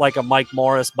there's not like a Mike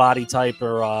Morris body type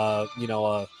or a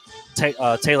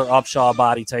Taylor Upshaw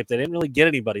body type. They didn't really get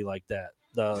anybody like that.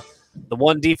 The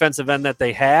one defensive end that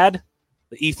they had,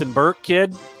 the Ethan Burke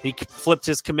kid, he flipped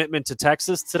his commitment to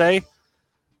Texas today.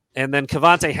 And then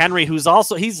Cavante Henry, who's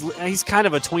also he's kind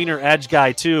of a tweener edge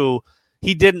guy too.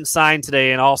 He didn't sign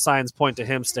today, and all signs point to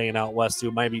him staying out west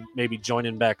too. Maybe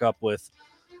joining back up with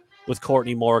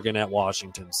Courtney Morgan at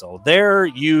Washington. So there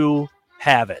you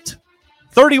have it.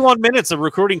 31 minutes of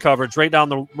recruiting coverage right down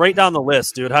the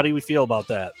list, dude. How do you feel about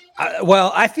that?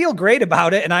 Well, I feel great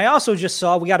about it, and I also just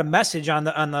saw we got a message on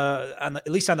the at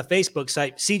least on the Facebook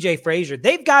site. CJ Frazier,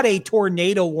 they've got a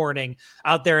tornado warning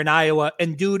out there in Iowa,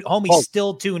 and dude, homie's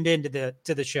still tuned into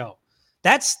the show.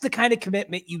 That's the kind of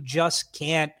commitment you just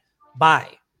can't buy.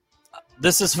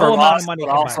 This is for us, but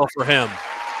also for him.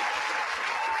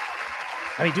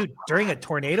 I mean, dude, during a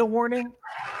tornado warning,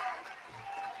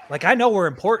 like I know we're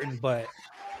important, but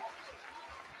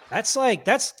that's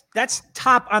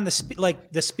top on the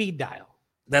speed dial.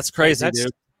 That's crazy, that's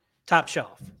dude. Top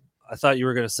shelf. I thought you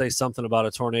were going to say something about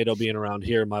a tornado being around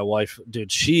here. My wife,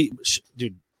 dude, she's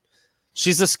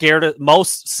the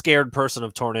most scared person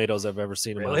of tornadoes I've ever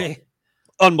seen in my life.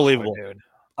 Unbelievable, dude.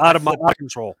 Out of my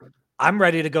control. I'm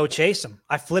ready to go chase them.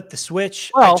 I flip the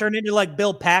switch. Well, I turn into like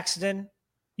Bill Paxton.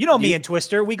 You know me and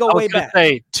Twister. We go way back.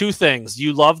 Say two things.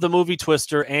 You love the movie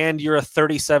Twister, and you're a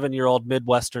 37-year-old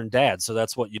Midwestern dad, so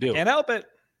that's what you do. Can't help it.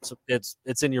 So it's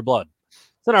in your blood.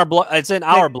 It's in our blood. It's in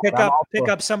our blood. Pick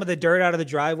up some of the dirt out of the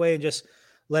driveway and just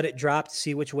let it drop to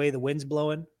see which way the wind's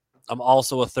blowing. I'm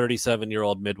also a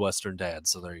 37-year-old Midwestern dad,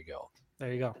 so there you go.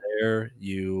 There you go. There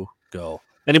you go.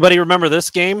 Anybody remember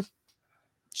this game?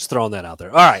 Just throwing that out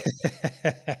there. All right.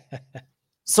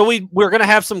 So we're going to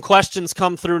have some questions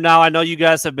come through now. I know you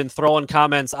guys have been throwing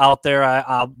comments out there.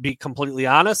 I'll be completely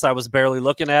honest. I was barely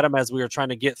looking at them as we were trying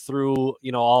to get through,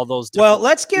 all those. Well,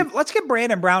 let's give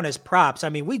Brandon Brown his props. I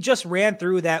mean, we just ran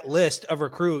through that list of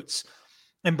recruits,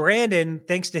 and Brandon,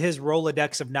 thanks to his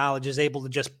Rolodex of knowledge, is able to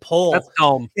just pull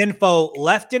info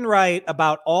left and right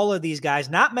about all of these guys.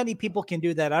 Not many people can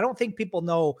do that. I don't think people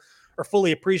know or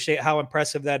fully appreciate how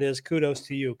impressive that is. Kudos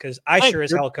to you, because I sure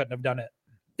as hell couldn't have done it.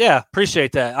 Yeah,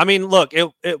 appreciate that. I mean, look,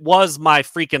 it was my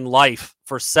freaking life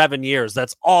for 7 years.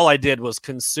 That's all I did was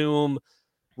consume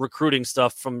recruiting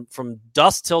stuff from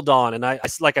dusk till dawn. And I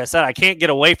like I said, I can't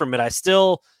get away from it. I'm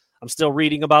still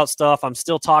reading about stuff. I'm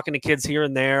still talking to kids here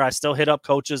and there. I still hit up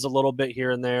coaches a little bit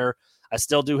here and there. I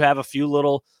still do have a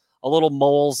little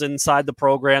moles inside the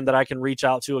program that I can reach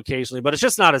out to occasionally, but it's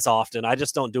just not as often. I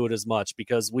just don't do it as much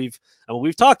because we've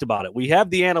talked about it. We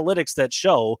have the analytics that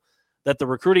show that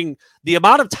the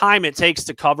amount of time it takes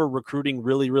to cover recruiting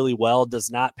really, really well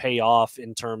does not pay off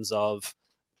in terms of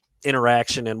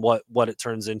interaction and what it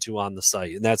turns into on the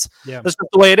site. And that's just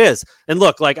the way it is. And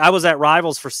look, like I was at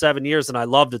Rivals for 7 years and I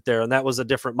loved it there. And that was a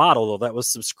different model though. That was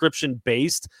subscription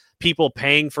based, people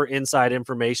paying for inside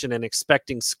information and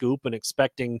expecting scoop and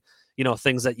expecting,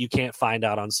 things that you can't find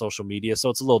out on social media. So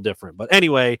it's a little different, but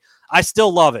anyway, I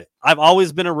still love it. I've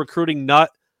always been a recruiting nut.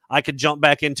 I could jump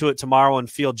back into it tomorrow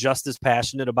and feel just as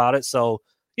passionate about it. So,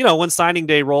 when signing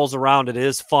day rolls around, it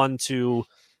is fun to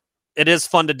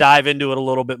dive into it a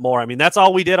little bit more. I mean, that's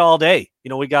all we did all day.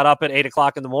 We got up at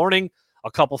 8:00 in the morning. A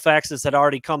couple faxes had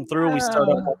already come through. We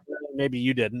started, maybe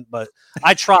you didn't, but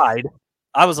I tried.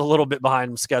 I was a little bit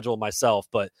behind schedule myself,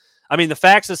 but I mean, the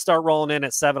faxes start rolling in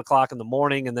at 7:00 in the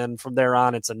morning. And then from there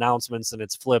on, it's announcements and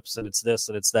it's flips and it's this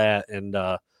and it's that. And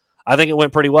I think it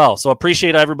went pretty well. So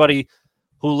appreciate everybody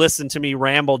who listened to me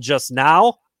ramble just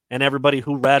now and everybody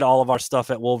who read all of our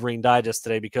stuff at Wolverine Digest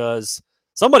today, because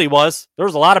there was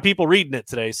a lot of people reading it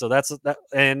today. So that's that.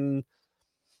 And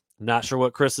I'm not sure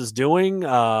what Chris is doing.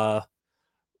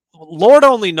 Lord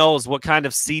only knows what kind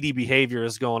of seedy behavior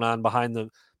is going on behind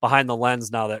the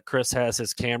lens now that Chris has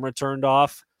his camera turned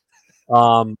off.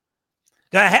 I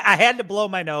had to blow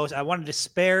my nose. I wanted to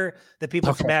spare the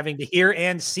people from having to hear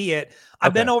and see it.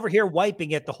 I've been over here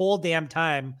wiping it the whole damn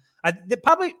time. They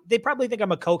probably think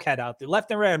I'm a cokehead out there. Left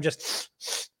and right, I'm just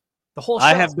the whole show.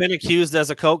 I have been accused as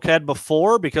a cokehead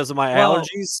before because of my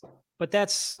allergies. But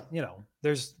that's,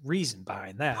 there's reason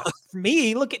behind that. For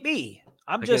me, look at me.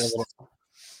 I get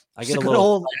a good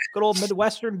old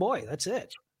Midwestern boy. That's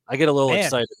it. I get a little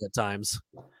excited at times.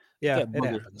 Yeah,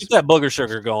 keep that booger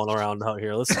sugar going around out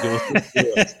here. Let's do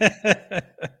it.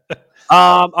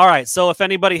 All right. So if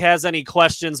anybody has any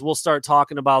questions, we'll start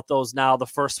talking about those now. The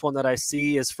first one that I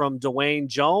see is from Dwayne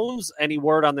Jones. Any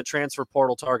word on the transfer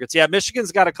portal targets? Yeah,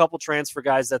 Michigan's got a couple transfer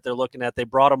guys that they're looking at. They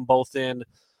brought them both in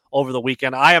over the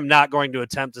weekend. I am not going to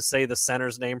attempt to say the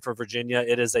center's name for Virginia.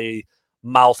 It is a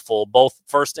mouthful. Both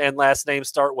first and last names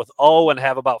start with O and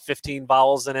have about 15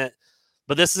 vowels in it.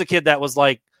 But this is a kid that was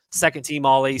like second team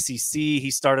all ACC.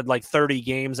 He started like 30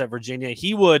 games at Virginia.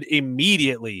 He would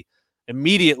immediately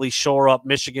shore up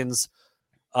Michigan's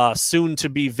soon to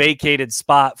be vacated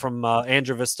spot from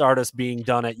Andrew Vistardis being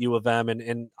done at U of M.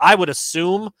 And I would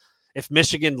assume if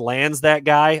Michigan lands that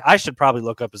guy, I should probably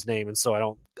look up his name. And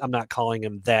so I'm not calling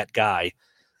him that guy,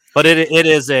 but it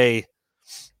is a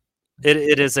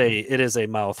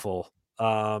mouthful.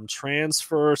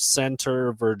 Transfer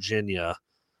Center, Virginia.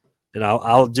 And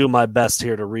I'll do my best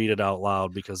here to read it out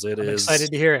loud because I'm excited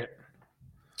to hear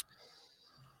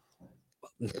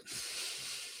it.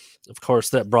 Of course,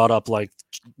 that brought up like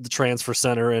the transfer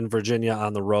center in Virginia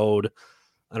on the road.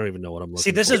 I don't even know what I'm looking for.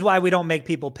 See, this is why we don't make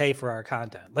people pay for our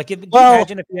content. Like,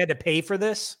 imagine if you had to pay for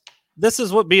this. This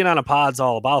is what being on a pod's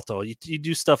all about, though. You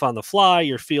do stuff on the fly.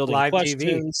 You're fielding live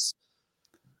questions.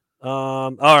 TV.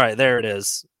 All right, there it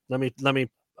is. Let me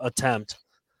attempt.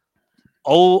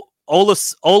 Olusegun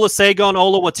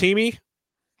Olawatimi.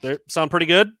 Sound pretty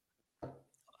good?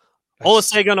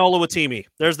 Olusegun Olawatimi.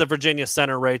 There's the Virginia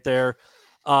center right there.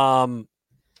 And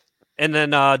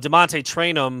then DeMonte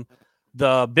Traynham,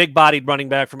 the big-bodied running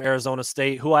back from Arizona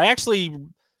State, who I actually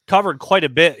covered quite a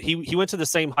bit. He went to the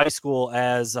same high school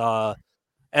as Nolan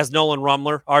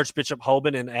Rumler, Archbishop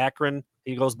Hoban in Akron.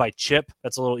 He goes by Chip.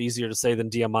 That's a little easier to say than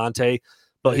Diamante.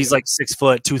 But he's like 6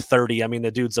 foot, 230. I mean,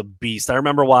 the dude's a beast. I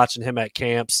remember watching him at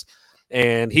camps,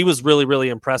 and he was really, really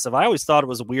impressive. I always thought it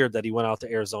was weird that he went out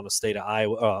to Arizona State,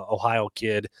 Ohio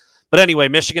kid. But anyway,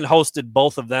 Michigan hosted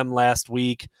both of them last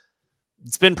week.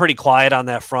 It's been pretty quiet on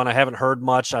that front. I haven't heard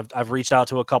much. I've reached out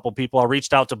to a couple people. I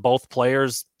reached out to both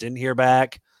players, didn't hear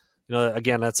back.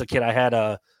 Again, that's a kid I had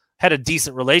a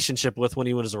decent relationship with when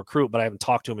he was a recruit, but I haven't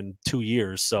talked to him in 2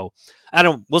 years. So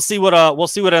we'll see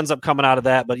what ends up coming out of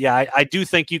that. But yeah, I do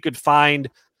think you could find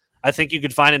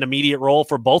an immediate role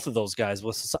for both of those guys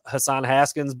with Hassan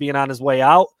Haskins being on his way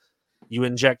out. You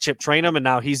inject Chip Traynham, and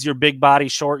now he's your big body,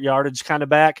 short yardage kind of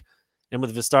back. And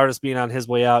with Vistardis being on his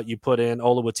way out, you put in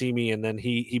Olawatimi, and then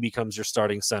he becomes your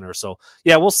starting center. So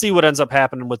yeah, we'll see what ends up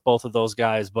happening with both of those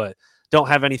guys, but don't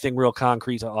have anything real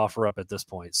concrete to offer up at this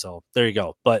point. So there you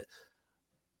go. But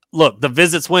look, the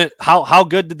visits went. How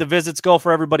good did the visits go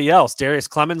for everybody else? Darrius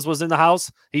Clemons was in the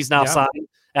house. He's now signed.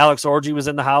 Alex Orji was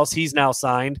in the house. He's now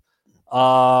signed.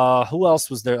 Who else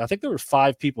was there? I think there were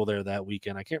 5 people there that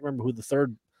weekend. I can't remember who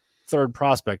the third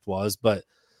prospect was, but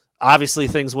obviously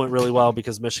things went really well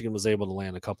because Michigan was able to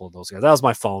land a couple of those guys. That was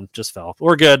my phone. Just fell.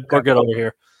 We're good. We're good over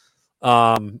here.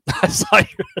 I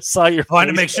saw your I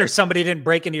wanted to make sure somebody didn't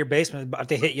break into your basement about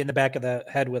to hit you in the back of the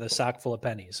head with a sock full of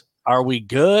pennies. Are we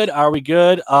good?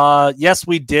 Yes,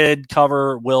 we did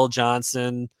cover Will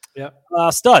Johnson. Yep.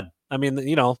 Stud. I mean,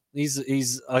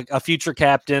 he's a future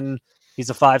captain. He's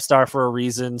a 5-star for a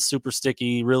reason. Super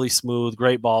sticky, really smooth,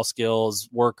 great ball skills,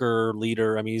 worker,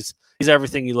 leader. I mean, he's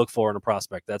everything you look for in a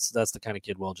prospect. That's the kind of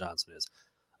kid Will Johnson is.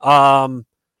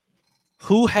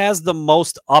 Who has the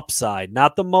most upside?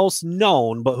 Not the most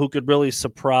known, but who could really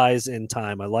surprise in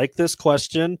time? I like this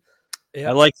question. Yep.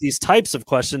 I like these types of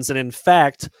questions. And in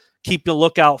fact, keep a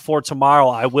lookout for tomorrow.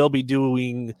 I will be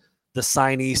doing the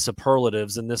signee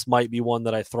superlatives, and this might be one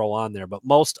that I throw on there. But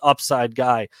most upside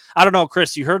guy. I don't know,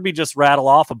 Chris, you heard me just rattle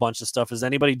off a bunch of stuff. Has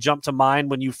anybody jumped to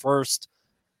mind when you first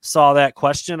saw that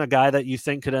question? A guy that you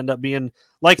think could end up being,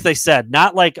 like they said,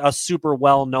 not like a super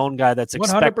well-known guy that's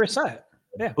expected. 100%.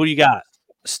 Yeah. Who do you got?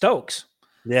 Stokes.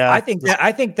 Yeah. I think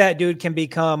that dude can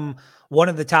become one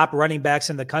of the top running backs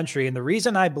in the country. And the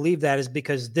reason I believe that is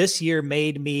because this year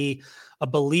made me a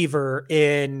believer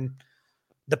in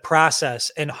the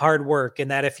process and hard work. And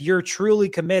that if you're truly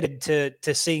committed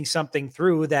to seeing something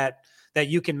through that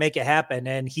you can make it happen.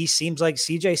 And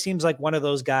CJ seems like one of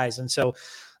those guys. And so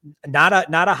not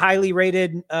a highly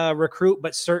rated recruit,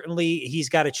 but certainly he's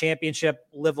got a championship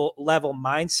level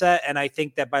mindset. And I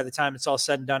think that by the time it's all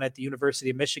said and done at the University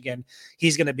of Michigan,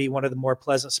 he's going to be one of the more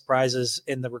pleasant surprises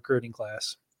in the recruiting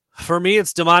class. For me,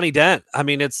 it's Damani Dent. I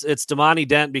mean, it's Damani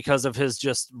Dent because of his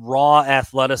just raw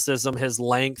athleticism, his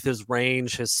length, his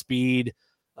range, his speed.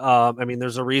 I mean,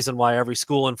 there's a reason why every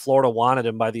school in Florida wanted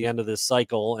him by the end of this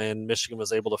cycle, and Michigan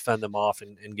was able to fend them off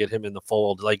and get him in the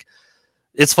fold. Like,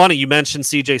 it's funny you mentioned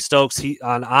CJ Stokes. He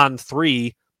on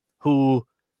 3, who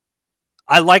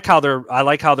I like how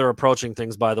they're approaching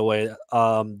things. By the way,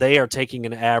 they are taking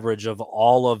an average of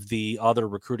all of the other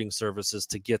recruiting services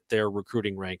to get their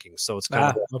recruiting rankings. So it's kind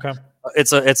of okay.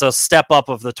 It's a step up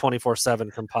of the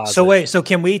 24/7 composite. So wait, so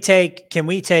can we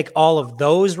take all of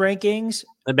those rankings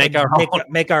and make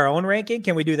our own ranking?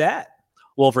 Can we do that?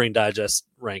 Wolverine Digest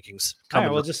rankings. All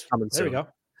right, we'll just there we go.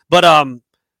 But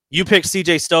you pick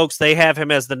CJ Stokes. They have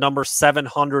him as the number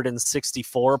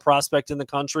 764 prospect in the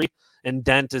country, and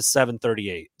Dent is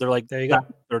 738. They're like, there you go,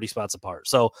 30 spots apart.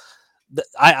 So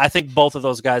I think both of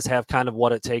those guys have kind of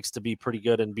what it takes to be pretty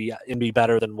good and be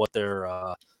better than what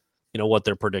their what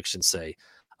their predictions say.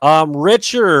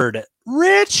 Richard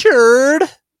Riggs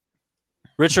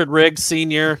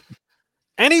Sr.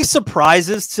 Any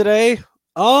surprises today?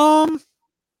 Not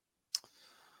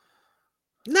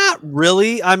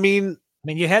really. I mean,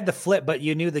 you had the flip, but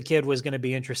you knew the kid was going to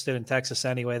be interested in Texas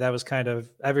anyway. That was kind of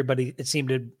everybody. It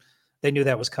seemed they knew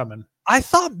that was coming. I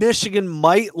thought Michigan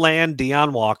might land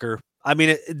Deion Walker. I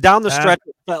mean, down the stretch,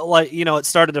 it felt like, it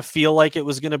started to feel like it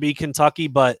was going to be Kentucky,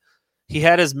 but he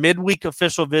had his midweek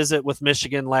official visit with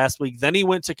Michigan last week. Then he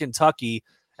went to Kentucky,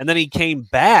 and then he came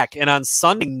back. And on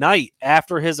Sunday night,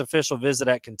 after his official visit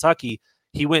at Kentucky,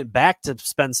 he went back to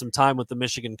spend some time with the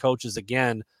Michigan coaches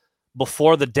again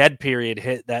before the dead period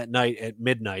hit that night at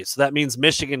midnight. So that means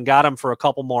Michigan got him for a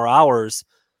couple more hours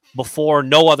before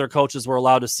no other coaches were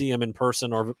allowed to see him in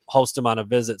person or host him on a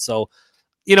visit. So,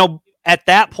 at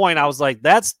that point I was like,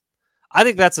 I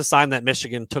think that's a sign that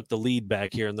Michigan took the lead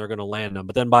back here and they're going to land him.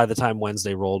 But then by the time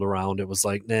Wednesday rolled around, it was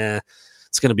like, nah,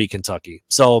 it's going to be Kentucky.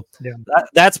 So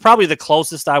that's probably the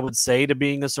closest I would say to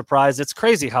being a surprise. It's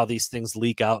crazy how these things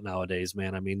leak out nowadays,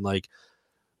 man. I mean, like,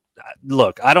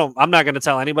 look, I'm not going to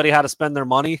tell anybody how to spend their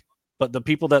money, but the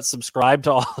people that subscribe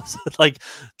to all, like,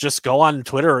 just go on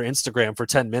Twitter or Instagram for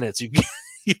 10 minutes. You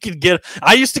can get,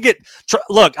 I used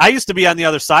to be on the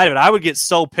other side of it. I would get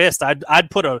so pissed.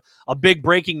 I'd put a big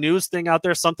breaking news thing out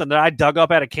there, something that I dug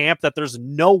up at a camp that there's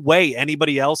no way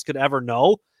anybody else could ever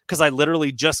know, because I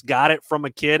literally just got it from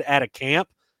a kid at a camp.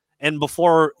 And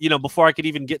before I could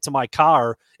even get to my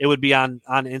car, it would be on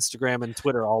Instagram and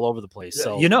Twitter all over the place.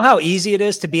 So you know how easy it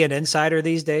is to be an insider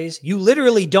these days? You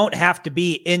literally don't have to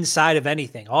be inside of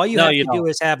anything. All you have to do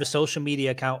is have a social media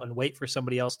account and wait for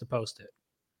somebody else to post it.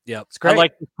 Yeah, it's great. I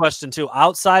like this question too.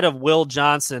 Outside of Will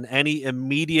Johnson, any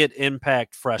immediate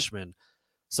impact freshmen?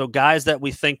 So guys that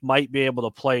we think might be able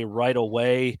to play right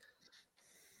away.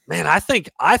 Man, I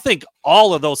think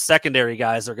all of those secondary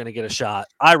guys are going to get a shot.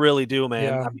 I really do, man.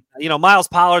 Yeah. I mean, Miles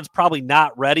Pollard's probably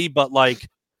not ready, but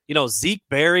Zeke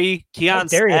Berry, Keon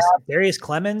Darrius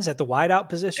Clemons at the wideout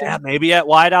position. Yeah, maybe at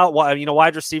wideout.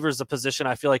 Wide receiver is a position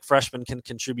I feel like freshmen can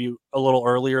contribute a little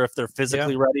earlier if they're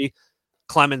physically ready.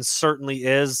 Clemons certainly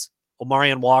is.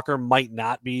 Omarion Walker might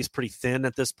not be. He's pretty thin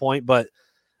at this point, but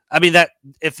I mean, that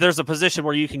if there's a position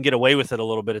where you can get away with it a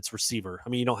little bit, it's receiver. I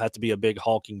mean, you don't have to be a big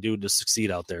hulking dude to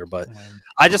succeed out there, but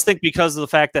I just think because of the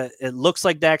fact that it looks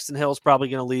like Daxton Hill's probably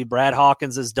going to leave, Brad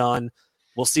Hawkins is done.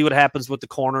 We'll see what happens with the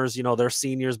corners. They're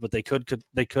seniors, but they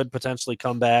could potentially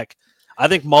come back. I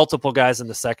think multiple guys in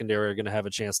the secondary are going to have a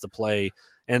chance to play,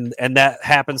 and that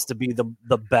happens to be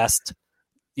the best,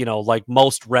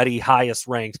 most ready, highest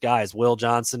ranked guys. Will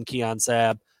Johnson, Keon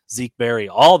Sabb, Zeke Berry,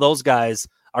 all those guys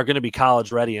are going to be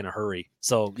college ready in a hurry.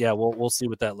 So yeah, we'll see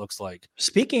what that looks like.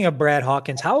 Speaking of Brad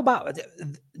Hawkins, how about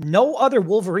no other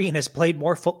Wolverine has played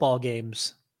more football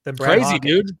games than Brad Crazy,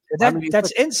 Hawkins. dude.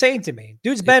 That's insane to me.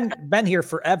 Dude's been here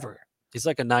forever. He's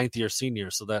like a 9th year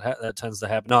senior, so that tends to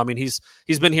happen. No, I mean he's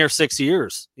been here 6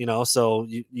 years. So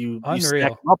you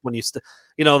stack him up when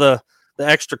the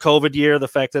extra COVID year, the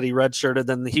fact that he redshirted,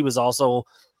 then he was also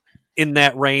in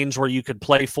that range where you could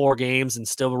play 4 games and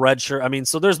still redshirt. I mean,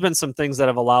 so there's been some things that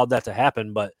have allowed that to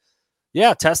happen, but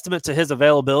yeah, testament to his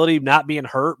availability, not being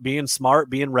hurt, being smart,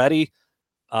 being ready,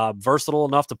 versatile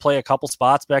enough to play a couple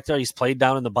spots back there. He's played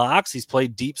down in the box. He's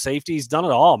played deep safety. He's done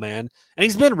it all, man. And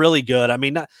he's been really good. I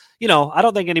mean, I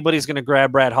don't think anybody's going to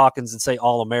grab Brad Hawkins and say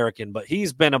All-American, but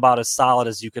he's been about as solid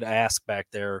as you could ask back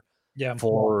there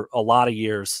for a lot of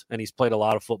years, and he's played a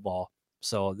lot of football.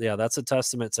 So yeah, that's a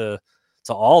testament to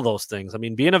to all those things. I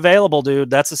mean, being available, dude,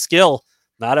 that's a skill.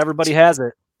 Not everybody has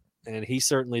it, and he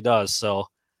certainly does. So,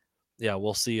 yeah,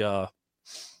 we'll see.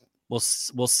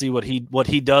 We'll see what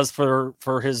he does for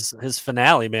his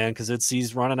finale, man, because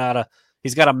he's running out of.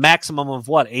 He's got a maximum of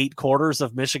 8 quarters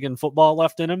of Michigan football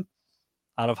left in him,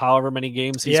 out of however many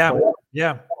games he's played.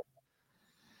 Yeah.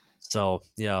 So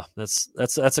yeah, that's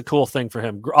a cool thing for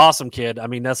him. Awesome kid. I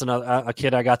mean, that's a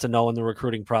kid I got to know in the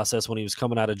recruiting process when he was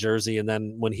coming out of Jersey, and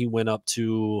then when he went up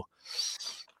to,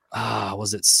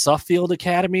 was it Suffield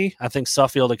Academy? I think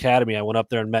Suffield Academy. I went up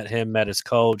there and met him, met his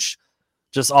coach.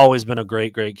 Just always been a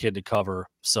great kid to cover.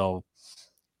 So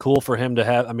cool for him to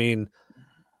have. I mean,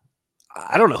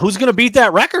 I don't know who's going to beat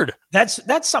that record. That's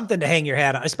something to hang your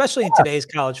hat on, especially in today's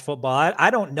college football. I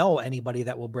don't know anybody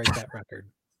that will break that record.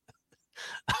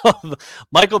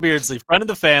 Michael Beardsley, friend of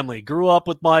the family, grew up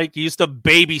with Mike. He used to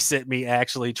babysit me,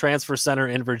 actually, transfer center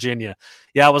in Virginia.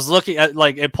 Yeah, I was looking at,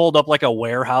 it pulled up like a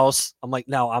warehouse. I'm like,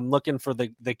 no, I'm looking for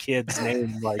the kid's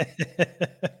name. Yeah,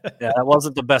 that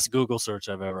wasn't the best Google search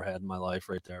I've ever had in my life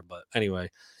right there. But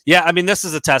anyway, yeah, I mean, this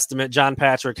is a testament. John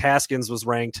Patrick Haskins was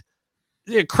ranked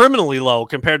criminally low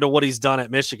compared to what he's done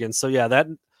at Michigan. So yeah, that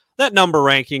number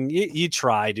ranking, you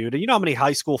try, dude. You know how many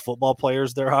high school football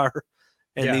players there are?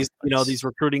 And these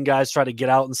recruiting guys try to get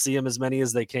out and see them as many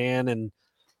as they can, and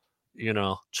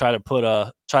try to put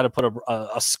a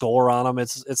score on them.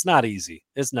 It's not easy.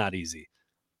 It's not easy.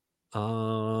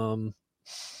 Where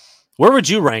would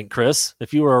you rank, Chris,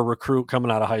 if you were a recruit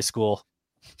coming out of high school?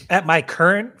 At my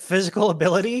current physical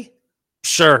ability?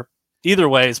 Sure. Either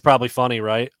way, it's probably funny,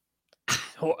 right?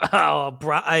 Not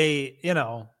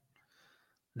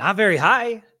very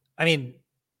high. I mean,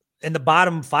 in the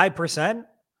bottom 5%.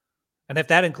 And if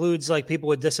that includes people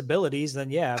with disabilities, then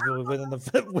yeah, within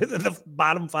the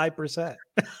bottom 5%,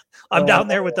 I'm down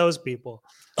there with those people.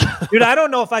 Dude, I don't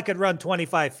know if I could run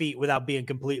 25 feet without being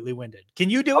completely winded. Can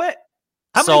you do it?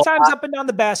 How many times up and down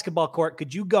the basketball court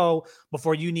could you go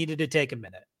before you needed to take a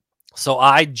minute? So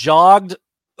I jogged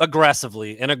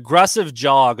aggressively, an aggressive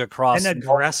jog across. An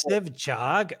aggressive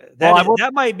jog?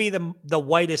 That might be the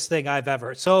whitest thing I've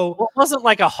ever. So it wasn't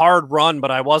like a hard run,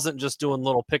 but I wasn't just doing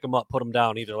little pick them up, put them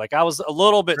down either. I was a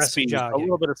little bit a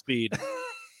little bit of speed,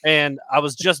 and I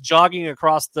was just jogging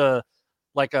across the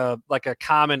like a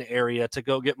common area to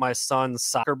go get my son's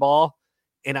soccer ball,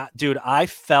 and I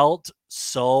felt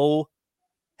so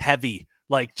heavy.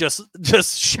 Just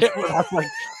shit. I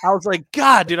was like,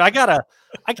 God, dude, I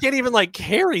can't even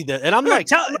carry that. And I'm like,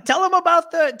 tell him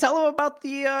about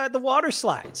the water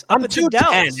slides. I'm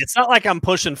 210. It's not like I'm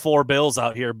pushing 4 bills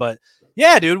out here, but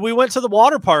yeah, dude, we went to the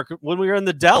water park when we were in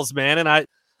the Dells, man. And I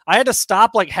had to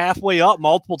stop halfway up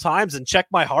multiple times and check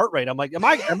my heart rate. I'm like, am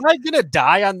I going to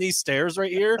die on these stairs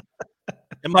right here?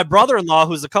 And my brother-in-law,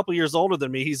 who's a couple years older than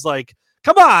me, he's like,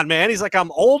 come on, man. He's like,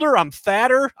 I'm older, I'm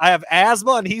fatter, I have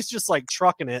asthma, and he's just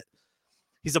trucking it.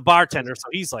 He's a bartender, so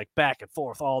he's back and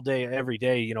forth all day, every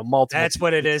day, multiple. That's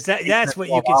what it is. That's what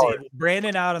you can say.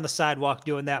 Brandon out on the sidewalk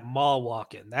doing that mall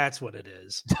walking. That's what it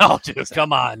is. Oh, dude,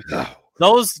 come on.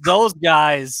 Those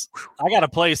guys, I got a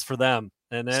place for them.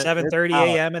 And 7:30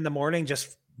 a.m. in the morning,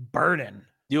 just burning.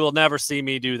 You will never see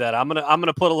me do that. I'm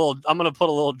gonna put a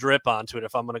little drip onto it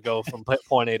if I'm gonna go from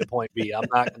point A to point B. I'm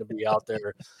not gonna be out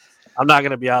there. I'm not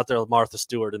gonna be out there with Martha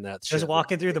Stewart in that. Just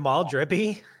walking through the mall,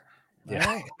 drippy.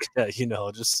 Yeah, yeah,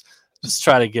 just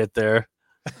try to get there.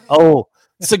 Oh,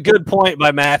 it's a good point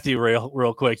by Matthew.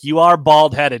 Real quick, you are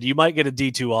bald headed. You might get a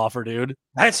D2 offer, dude.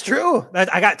 That's true.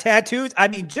 I got tattoos. I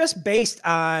mean, just based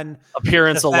on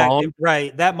appearance alone,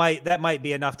 right? That might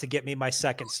be enough to get me my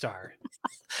second star.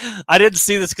 I didn't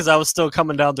see this because I was still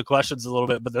coming down to questions a little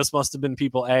bit, but this must have been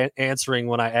people answering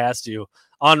when I asked you.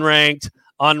 Unranked.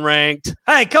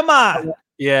 Hey, come on.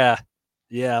 Yeah.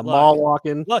 Look, mall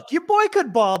walking. Look, your boy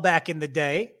could ball back in the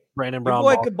day. Brandon Brown.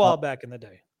 Your boy could ball back in the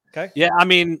day. Okay. Yeah, I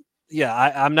mean, yeah,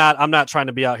 I'm not trying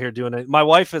to be out here doing it. My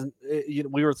wife and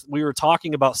we were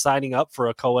talking about signing up for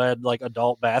a co-ed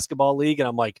adult basketball league, and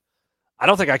I'm like, I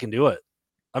don't think I can do it.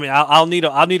 I mean, I'll need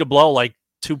to blow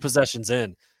 2 possessions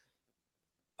in.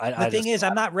 The thing is,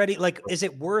 I'm not ready. Is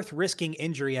it worth risking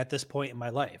injury at this point in my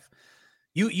life?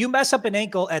 You mess up an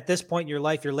ankle at this point in your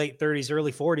life, your late 30s,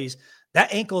 early 40s,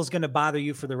 that ankle is going to bother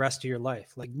you for the rest of your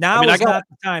life. Now is not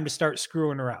the time to start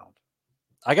screwing around.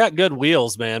 I got good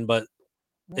wheels, man, but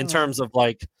in terms of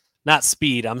not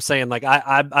speed, I'm saying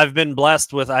I've been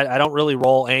blessed with, I don't really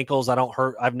roll ankles. I don't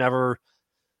hurt.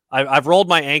 I've rolled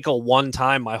my ankle one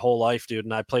time my whole life, dude.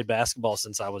 And I played basketball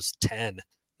since I was 10,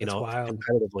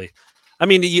 competitively. I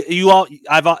mean,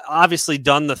 I've obviously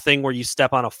done the thing where you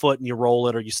step on a foot and you roll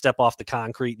it, or you step off the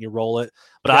concrete and you roll it.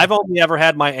 But I've only ever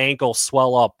had my ankle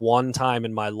swell up one time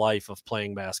in my life of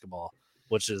playing basketball,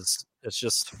 which is, it's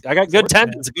just, I got good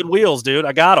tendons, good wheels, dude.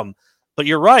 I got them. But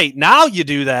you're right. Now you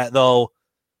do that, though.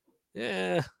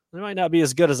 Yeah, it might not be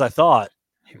as good as I thought.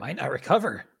 You might not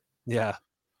recover. Yeah.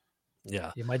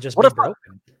 Yeah. You might just be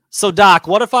broken. So, Doc,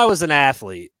 what if I was an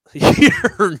athlete?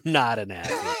 You're not an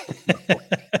athlete.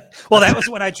 Well, that was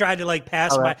when I tried to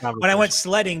pass when I went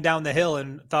sledding down the hill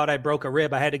and thought I broke a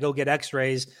rib. I had to go get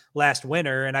x-rays last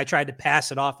winter, and I tried to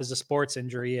pass it off as a sports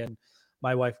injury, and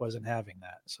my wife wasn't having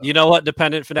that. So. You know what,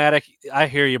 Dependent Fanatic? I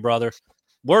hear you, brother.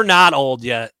 We're not old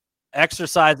yet.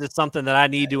 Exercise is something that I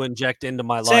need to inject into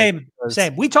my life.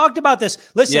 Same. We talked about this.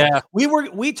 Listen,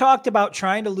 we talked about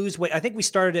trying to lose weight. I think we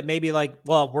started it maybe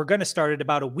we're going to start it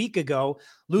about a week ago,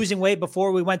 losing weight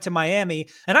before we went to Miami.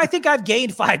 And I think I've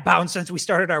gained 5 pounds since we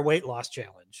started our weight loss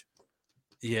challenge.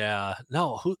 Yeah.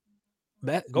 No,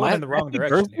 going in the wrong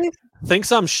direction.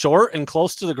 Thinks I'm short and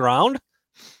close to the ground.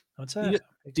 What's that?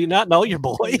 Do you not know your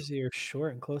boy? You're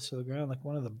short and close to the ground, like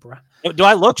one of the Do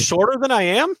I look shorter than I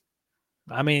am?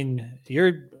 I mean,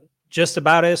 you're just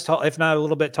about as tall, if not a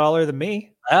little bit taller than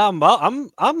me. I'm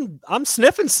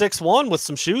sniffing 6'1" with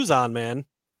some shoes on, man.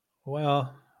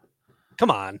 Well, come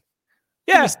on.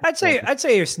 Yeah, I'd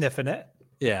say you're sniffing it.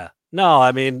 Yeah. No,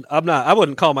 I mean, I'm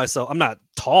not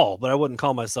tall, but I wouldn't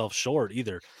call myself short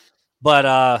either.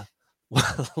 But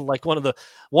like one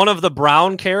of the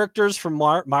brown characters from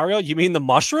Mario, you mean the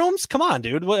mushrooms? Come on,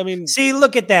 dude. I mean, see,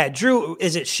 look at that. Drew,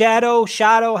 is it Shadow,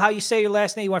 how you say your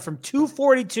last name? You went from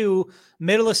 242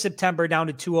 middle of September down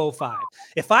to 205.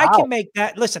 If I can make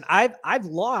that, listen, I've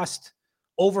lost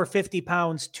over 50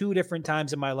 pounds 2 different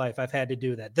times in my life. I've had to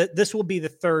do that. This will be the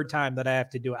 3rd time that I have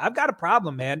to do it. I've got a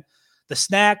problem, man. The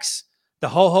snacks, the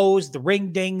ho-hos, the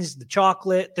ring dings, the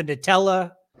chocolate, the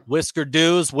Nutella. Whisker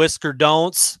do's, whisker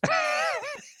don'ts.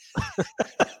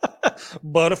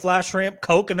 Butterfly shrimp,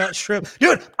 coconut shrimp.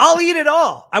 Dude, I'll eat it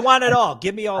all. I want it all.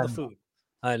 Give me all the food.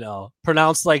 I know.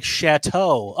 Pronounced like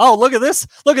chateau. Oh, look at this.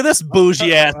 Look at this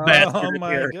bougie ass bastard. Oh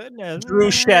my goodness.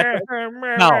 Drew Chateau.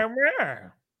 No.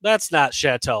 That's not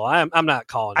chateau. I'm not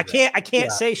calling you I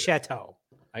can't say chateau.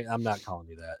 I'm not calling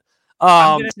you that.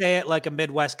 I'm going to say it like a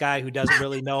Midwest guy who doesn't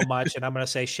really know much, and I'm going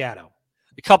to say shadow.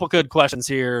 A couple good questions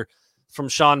here from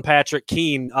Sean Patrick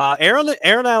Keene.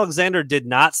 Aaron Alexander did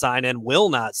not sign and will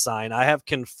not sign. I have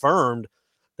confirmed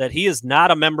that he is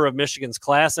not a member of Michigan's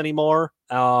class anymore.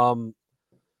 A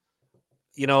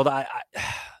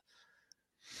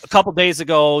couple days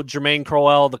ago, Jermaine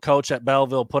Crowell, the coach at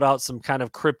Belleville, put out some kind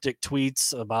of cryptic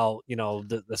tweets about,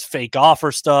 this fake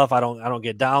offer stuff. I don't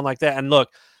get down like that. And look,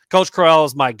 Coach Crowell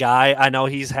is my guy. I know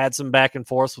he's had some back and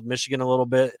forth with Michigan a little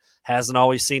bit. Hasn't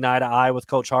always seen eye to eye with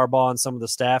Coach Harbaugh and some of the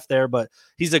staff there, but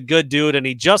he's a good dude, and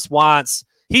he just wants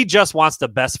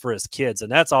the best for his kids,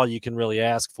 and that's all you can really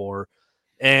ask for.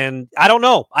 And I don't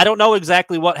know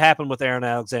exactly what happened with Aaron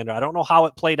Alexander. I don't know how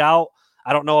it played out.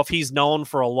 I don't know if he's known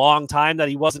for a long time that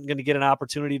he wasn't going to get an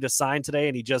opportunity to sign today,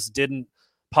 and he just didn't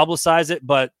publicize it,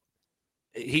 but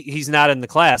he's not in the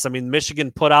class. I mean,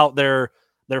 Michigan put out their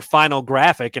final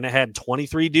graphic, and it had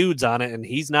 23 dudes on it, and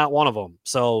he's not one of them.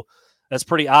 So that's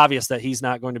pretty obvious that he's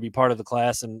not going to be part of the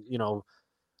class. And,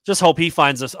 just hope he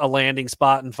finds a landing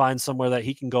spot and finds somewhere that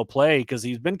he can go play, because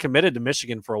he's been committed to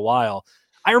Michigan for a while.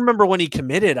 I remember when he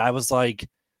committed, I was like,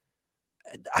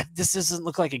 this doesn't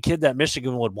look like a kid that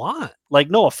Michigan would want. Like,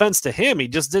 no offense to him. He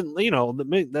just didn't,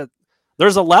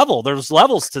 there's there's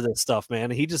levels to this stuff, man.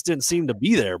 He just didn't seem to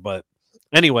be there. But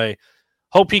anyway,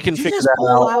 hope he can figure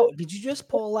that out. Did you just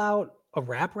pull out a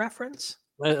rap reference?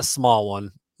 A small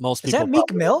one. Most people. Is that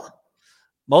Meek Mill?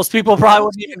 Most people probably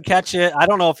wouldn't even catch it. I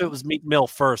don't know if it was Meek Mill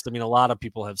first. I mean, a lot of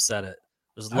people have said it.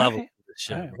 There's levels to this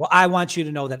shit. Right. Well, I want you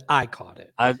to know that I caught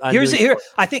it. I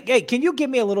think, hey, can you give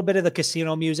me a little bit of the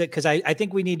casino music? Because I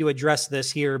think we need to address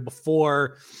this here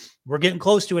before we're getting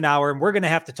close to an hour, and we're going to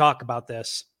have to talk about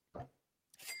this.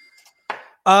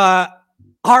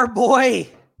 Our boy,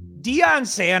 Deion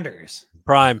Sanders.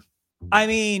 Prime. I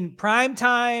mean, prime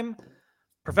time,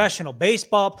 professional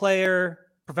baseball player,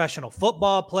 professional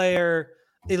football player,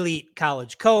 elite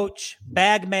college coach,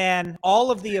 bag man, all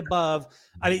of the above.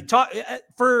 I mean,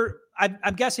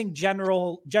 I'm guessing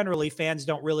generally fans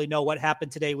don't really know what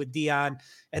happened today with Deion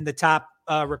and the top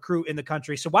recruit in the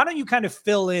country. So why don't you kind of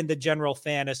fill in the general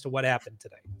fan as to what happened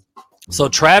today? So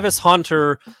Travis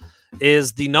Hunter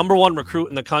is the number 1 recruit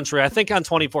in the country. I think on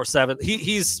 24/7,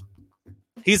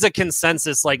 he's a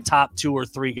consensus like top 2 or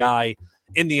 3 guy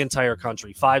in the entire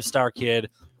country. 5-star kid.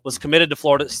 Was committed to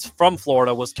Florida,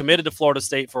 was committed to Florida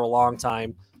State for a long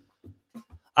time.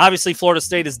 obviously Florida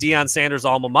State is Deion Sanders'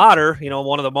 alma mater,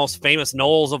 one of the most famous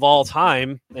Noles of all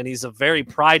time, and he's a very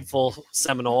prideful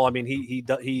Seminole. I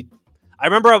mean, I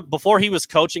remember before he was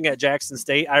coaching at Jackson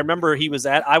State, I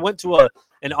went to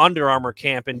an Under Armour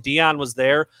camp, and Deion was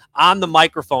there on the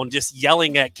microphone just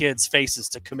yelling at kids' faces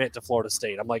to commit to Florida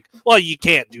State. I'm like, well, you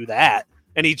can't do that.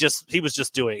 And he was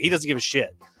just doing it. He doesn't give a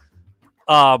shit.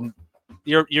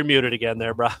 You're muted again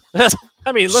there, bro.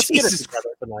 I mean, let's get it together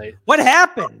tonight. What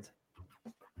happened?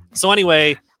 So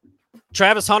anyway,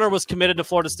 Travis Hunter was committed to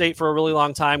Florida State for a really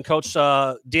long time. Coach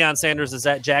Deion Sanders is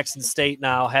at Jackson State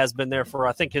now, has been there for,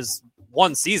 I think, his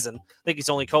one season. I think he's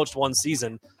only coached one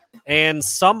season. And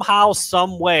somehow,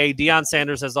 some way, Deion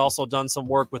Sanders has also done some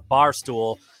work with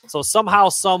Barstool. So somehow,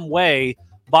 some way,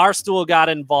 Barstool got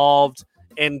involved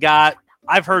and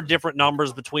I've heard different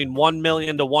numbers between $1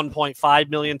 million to $1.5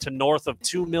 million to north of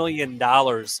 $2 million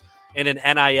in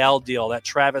an NIL deal that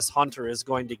Travis Hunter is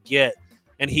going to get.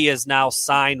 And he is now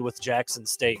signed with Jackson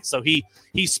State. So he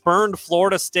spurned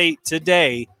Florida State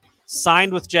today,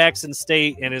 signed with Jackson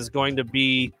State, and is going to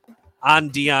be on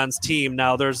Deion's team.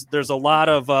 Now, there's a lot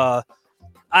of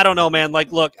I don't know, man.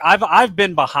 Like, look, I've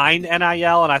been behind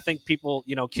NIL, and I think people,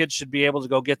 kids should be able to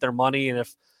go get their money. And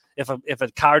if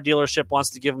a car dealership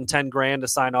wants to give them $10,000 to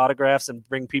sign autographs and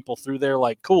bring people through there,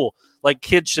 like, cool. Like,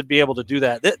 kids should be able to do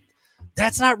that.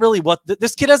 That's not really what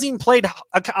this kid hasn't even played.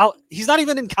 He's not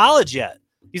even in college yet.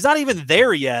 He's not even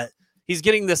there yet. He's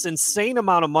getting this insane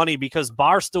amount of money because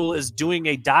Barstool is doing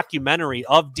a documentary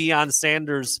of Deion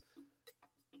Sanders'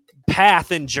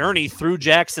 path and journey through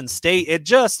Jackson State. It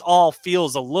just all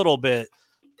feels a little bit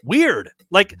weird.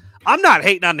 Like, I'm not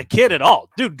hating on the kid at all.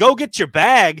 Dude, go get your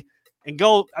bag and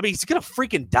go. I mean, he's going to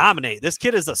freaking dominate. This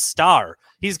kid is a star.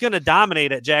 He's going to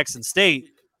dominate at Jackson State,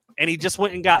 and he just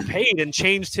went and got paid and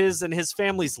changed his and his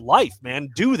family's life, man.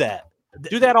 Do that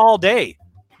all day.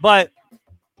 But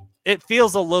it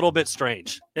feels a little bit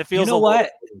strange. It feels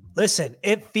Listen,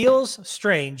 it feels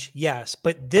strange, yes,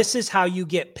 but this is how you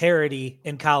get parity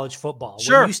in college football.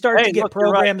 Sure. When you start to get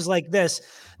programs like this,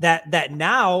 that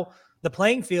now the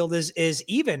playing field is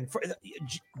even.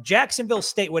 Jacksonville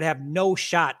State would have no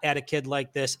shot at a kid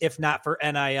like this if not for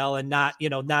NIL and not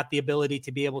the ability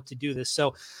to be able to do this.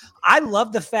 So I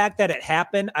love the fact that it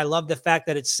happened. I love the fact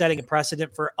that it's setting a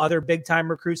precedent for other big time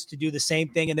recruits to do the same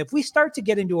thing. And if we start to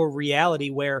get into a reality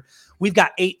where we've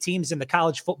got 8 teams in the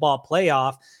college football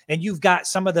playoff and you've got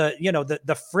some of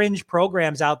the fringe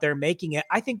programs out there making it,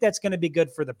 I think that's going to be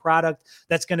good for the product.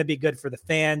 That's going to be good for the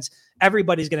fans.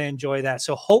 Everybody's going to enjoy that.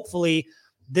 So hopefully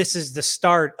this is the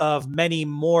start of many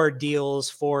more deals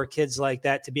for kids like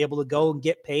that to be able to go and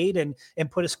get paid and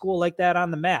put a school like that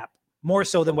on the map, more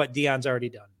so than what Deion's already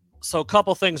done. So a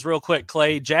couple things real quick,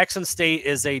 Clay. Jackson State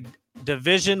is a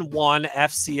Division I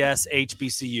FCS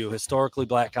HBCU, historically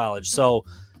black college. So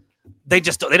they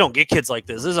don't get kids like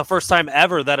this. This is the first time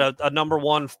ever that a number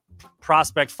one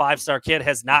prospect 5-star kid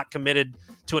has not committed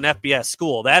to an FBS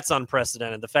school. That's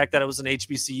unprecedented. The fact that it was an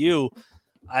HBCU,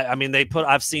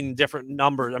 I've seen different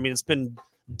numbers. I mean, it's been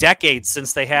decades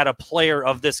since they had a player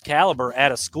of this caliber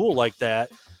at a school like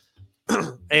that.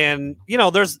 And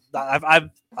I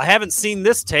haven't seen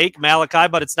this take, Malachi,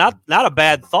 but it's not a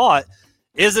bad thought.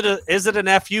 Is it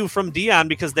an FU from Deion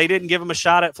because they didn't give him a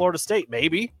shot at Florida State?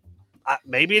 Maybe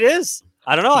it is.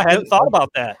 I don't know. I hadn't thought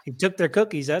about that. He took their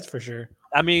cookies, that's for sure.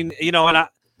 I mean, and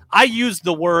I used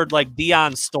the word like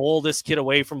Deion stole this kid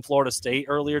away from Florida State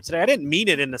earlier today. I didn't mean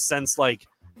it in the sense like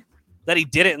that he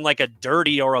did it in like a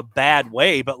dirty or a bad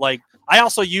way, but like I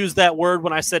also used that word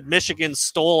when I said Michigan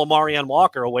stole Amarian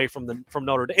Walker away from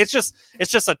Notre Dame. It's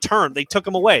just a term. They took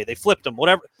him away. They flipped him.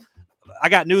 Whatever. I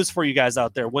got news for you guys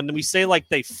out there. When we say like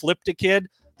they flipped a kid,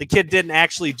 the kid didn't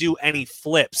actually do any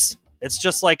flips. It's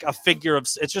just like a figure of.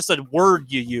 It's just a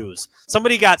word you use.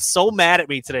 Somebody got so mad at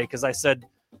me today because I said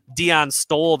Deion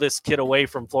stole this kid away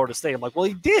from Florida State. I'm like, well,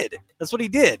 he did. That's what he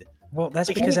did. Well, that's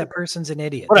like, because that person's an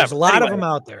idiot. Whatever. There's a lot of them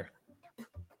out there.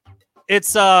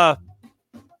 It's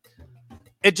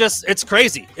it's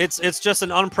crazy. It's just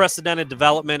an unprecedented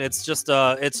development.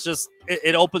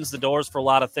 It opens the doors for a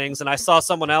lot of things. And I saw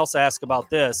someone else ask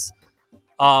about this.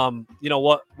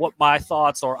 What my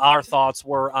thoughts or our thoughts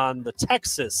were on the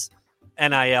Texas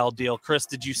NIL deal. Chris,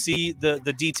 did you see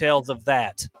the details of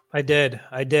that? I did.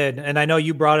 And I know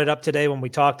you brought it up today when we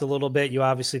talked a little bit. You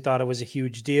obviously thought it was a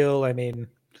huge deal. I mean,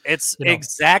 it's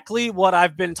exactly what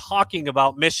I've been talking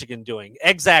about Michigan doing.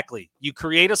 Exactly. You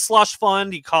create a slush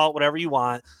fund. You call it whatever you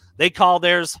want. They call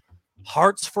theirs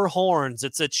Hearts for Horns.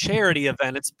 It's a charity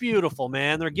event. It's beautiful,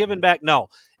 man. They're giving back. No,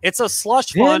 it's a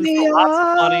slush fund for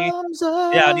lots of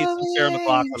money. Yeah, I need some Sarah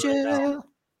McLachlan right now.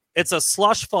 It's a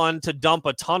slush fund to dump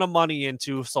a ton of money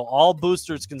into, so all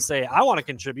boosters can say, I want to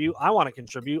contribute, I want to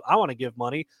contribute, I want to give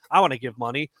money, I want to give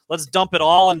money. Let's dump it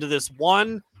all into this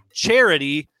one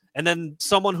charity, and then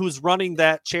someone who's running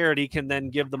that charity can then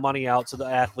give the money out to the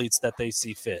athletes that they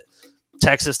see fit.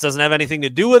 Texas doesn't have anything to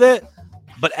do with it,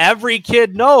 but every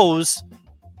kid knows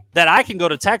that I can go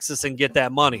to Texas and get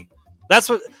that money. That's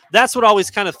what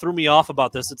always kind of threw me off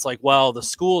about this. It's like, well, the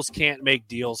schools can't make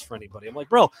deals for anybody. I'm like,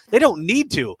 bro, they don't need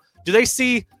to. Do they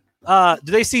see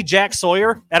Jack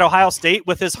Sawyer at Ohio State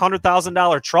with his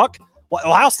 $100,000 truck? Well,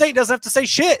 Ohio State doesn't have to say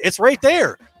shit. It's right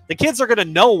there. The kids are going to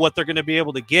know what they're going to be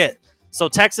able to get. So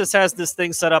Texas has this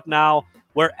thing set up now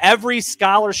where every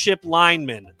scholarship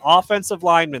lineman, offensive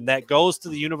lineman that goes to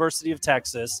the University of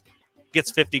Texas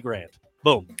gets $50,000.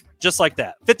 Boom. Just like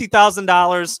that.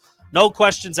 $50,000. No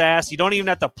questions asked. You don't even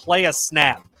have to play a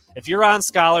snap. If you're on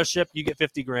scholarship, you get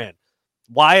 $50,000.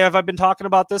 Why have I been talking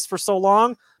about this for so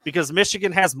long? Because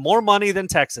Michigan has more money than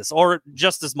Texas, or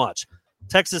just as much.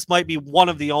 Texas might be one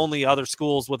of the only other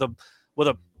schools with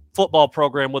a football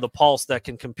program with a pulse that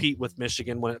can compete with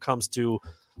Michigan when it comes to,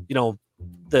 you know,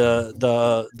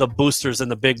 the boosters and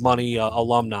the big money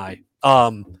alumni.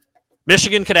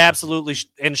 Michigan could absolutely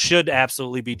and should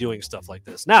absolutely be doing stuff like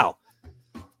this. Now,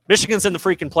 Michigan's in the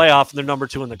freaking playoff and they're number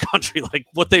 2 in the country. Like,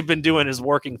 what they've been doing is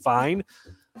working fine,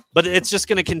 but it's just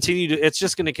going to continue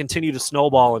to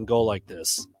snowball and go like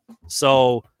this.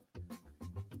 So,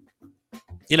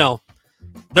 you know,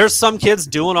 there's some kids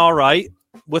doing all right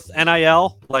with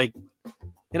NIL. Like,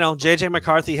 you know, JJ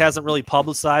McCarthy hasn't really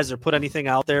publicized or put anything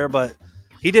out there, but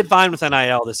he did fine with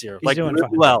NIL this year. Like, really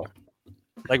well.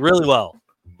 Like, really well.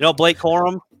 You know, Blake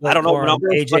Corum, I don't know what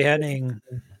numbers, AJ Henning.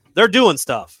 They're doing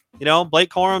stuff. You know, Blake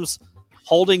Corum's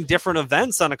holding different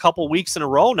events on a couple weeks in a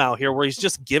row now here where he's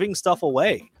just giving stuff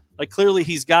away. Like, clearly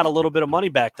he's got a little bit of money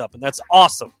backed up, and that's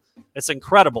awesome. It's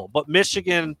incredible. But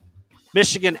Michigan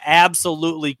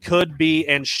absolutely could be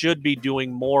and should be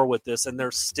doing more with this, and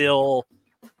they're still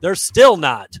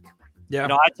not. Yeah. You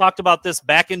know, I talked about this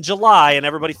back in July, and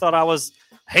everybody thought I was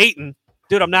hating.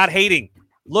 Dude, I'm not hating.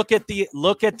 Look at the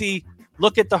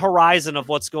horizon of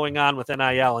what's going on with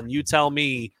NIL, and you tell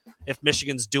me if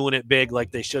Michigan's doing it big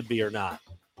like they should be or not.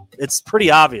 It's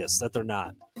pretty obvious that they're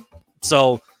not.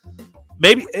 So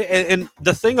maybe, and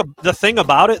the thing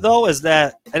about it though is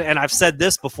that, and I've said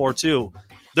this before too,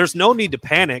 there's no need to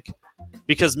panic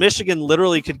because Michigan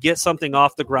literally could get something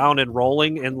off the ground and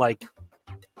rolling in like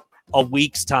a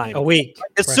week's time. A week.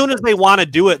 As soon as they want to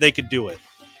do it, they could do it.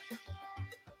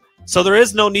 So there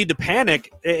is no need to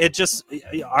panic. It just,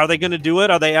 are they going to do it?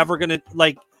 Are they ever going to,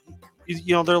 like,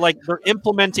 you know, they're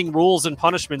implementing rules and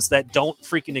punishments that don't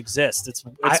freaking exist. It's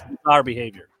our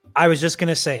behavior. I was just going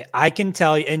to say, I can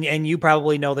tell you, and you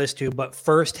probably know this too, but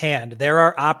firsthand, there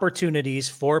are opportunities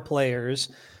for players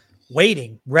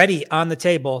waiting, ready on the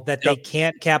table that they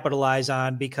can't capitalize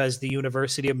on because the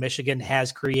University of Michigan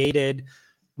has created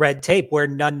red tape where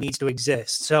none needs to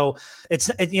exist. So it's,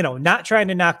 you know, not trying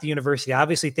to knock the university.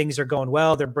 Obviously things are going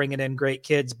well. They're bringing in great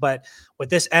kids, but with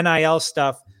this NIL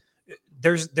stuff,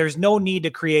 there's no need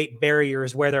to create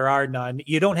barriers where there are none.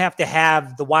 You don't have to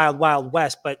have the wild, wild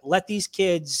west, but let these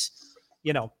kids,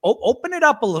 you know, open it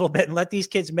up a little bit and let these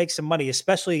kids make some money,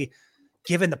 especially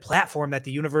given the platform that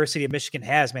the University of Michigan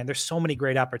has, man. There's so many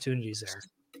great opportunities there.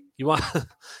 You want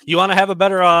to have a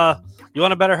better have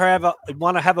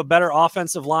a better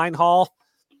offensive line haul?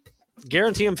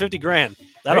 Guarantee him $50,000.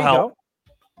 That'll help.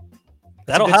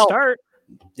 That'll help. Start.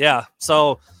 Yeah.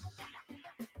 So,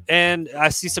 and I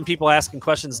see some people asking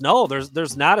questions. No,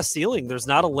 there's not a ceiling. There's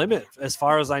not a limit, as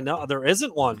far as I know. There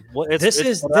isn't one.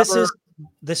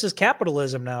 This is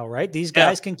capitalism now, right? These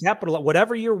guys can capitalize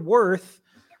whatever you're worth.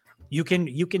 You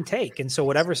can take, and so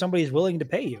whatever somebody's willing to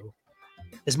pay you,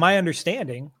 is my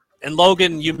understanding. And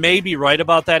Logan, you may be right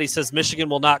about that. He says Michigan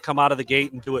will not come out of the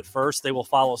gate and do it first. They will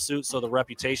follow suit, so the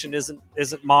reputation isn't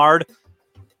marred.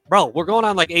 Bro, we're going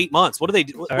on like 8 months. What do they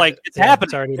do? It's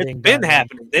happening. It's been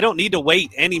happening. They don't need to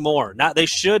wait anymore. They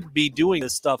should be doing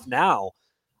this stuff now.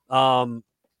 I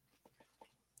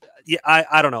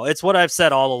don't know. It's what I've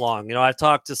said all along. You know, I've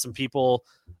talked to some people.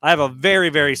 I have a very,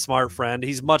 very smart friend.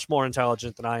 He's much more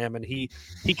intelligent than I am, and he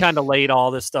kind of laid all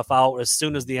this stuff out as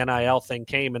soon as the NIL thing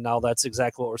came, and now that's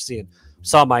exactly what we're seeing.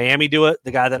 Saw Miami do it.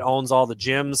 The guy that owns all the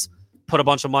gyms put a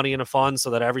bunch of money in a fund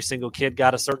so that every single kid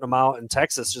got a certain amount, and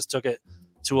Texas just took it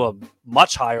to a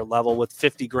much higher level with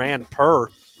 $50,000 per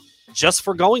just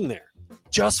for going there.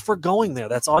 Just for going there.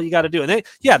 That's all you got to do. And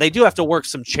they do have to work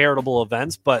some charitable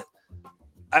events, but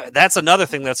that's another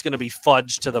thing that's going to be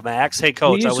fudged to the max. Hey,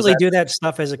 coach, you usually do that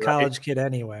stuff as a college kid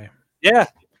anyway. Yeah.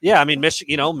 Yeah, I mean,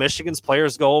 Michigan's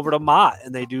players go over to Mott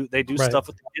and they do Right. stuff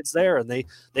with the kids there, and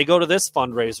they go to this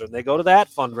fundraiser and they go to that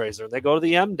fundraiser and they go to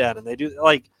the M-Den and they do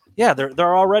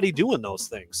they're already doing those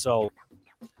things. So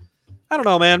I don't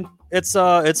know, man. It's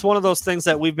one of those things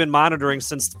that we've been monitoring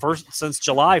since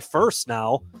July 1st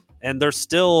now, and they're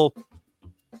still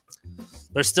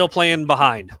playing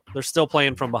behind. They're still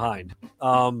playing from behind.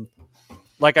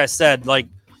 Like I said, like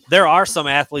there are some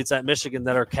athletes at Michigan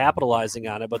that are capitalizing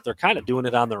on it, but they're kind of doing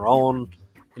it on their own,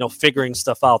 figuring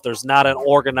stuff out. There's not an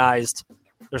organized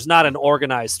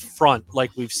front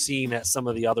like we've seen at some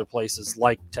of the other places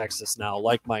like Texas now,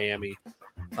 like Miami.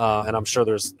 And I'm sure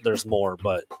there's more,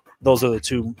 but those are the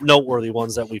two noteworthy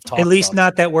ones that we've talked about. At least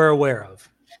not that we're aware of.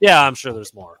 Yeah, I'm sure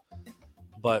there's more.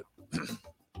 But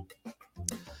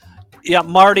yeah,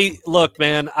 Marty, look,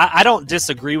 man, I don't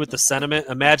disagree with the sentiment.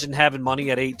 Imagine having money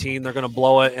at 18, they're going to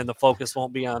blow it, and the focus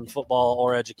won't be on football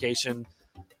or education.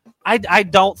 I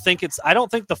don't think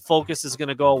the focus is going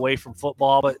to go away from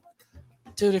football, but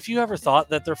dude, if you ever thought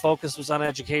that their focus was on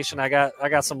education, I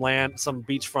got some land, some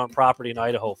beachfront property in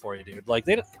Idaho for you, dude. Like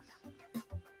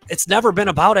it's never been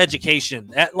about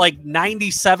education at like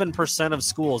 97% of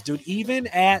schools, dude. Even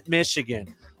at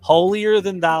Michigan, holier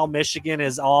than thou Michigan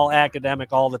is all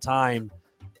academic all the time,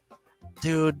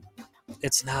 dude.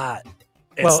 It's not.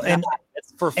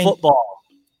 It's for football.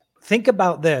 Think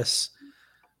about this.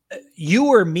 You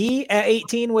or me at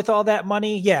 18 with all that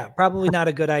money, yeah, probably not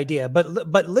a good idea.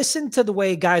 But listen to the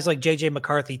way guys like JJ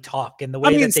McCarthy talk and the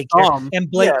way that they care, and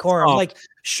Blake Corum. Like,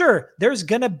 sure, there's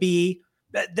gonna be,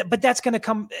 but that's gonna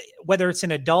come whether it's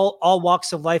an adult, all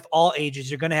walks of life, all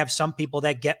ages. You're gonna have some people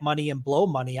that get money and blow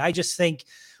money. I just think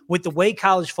with the way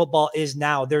college football is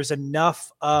now, there's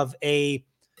enough of a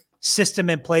system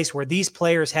in place where these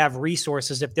players have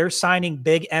resources. If they're signing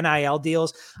big NIL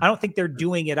deals, I don't think they're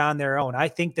doing it on their own. I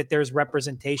think that there's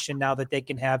representation now that they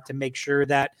can have to make sure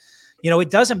that,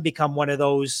 it doesn't become one of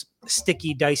those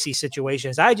sticky, dicey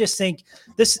situations. I just think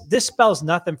this spells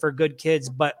nothing for good kids,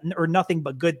 or nothing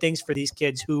but good things for these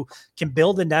kids who can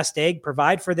build a nest egg,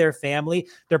 provide for their family.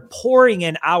 They're pouring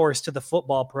in hours to the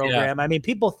football program. Yeah. I mean,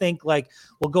 people think like,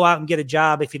 well, go out and get a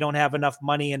job if you don't have enough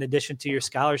money in addition to your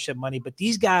scholarship money. But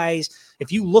these guys,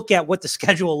 if you look at what the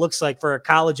schedule looks like for a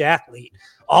college athlete,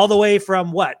 all the way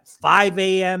from 5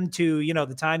 a.m. to,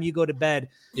 the time you go to bed,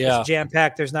 it's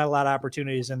jam-packed. There's not a lot of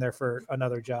opportunities in there for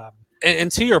another job. And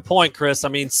to your point, Chris, I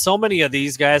mean, so many of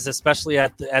these guys, especially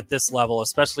at this level,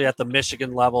 especially at the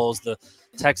Michigan levels, the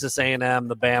Texas A&M,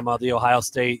 the Bama, the Ohio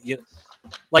State,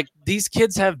 like these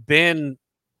kids have been,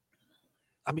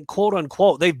 I mean, quote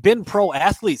unquote, they've been pro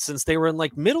athletes since they were in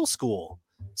like middle school.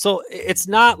 So it's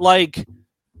not like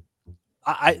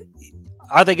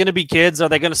are they going to be kids? Are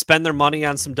they going to spend their money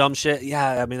on some dumb shit?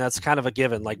 Yeah, I mean, that's kind of a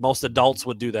given. Like most adults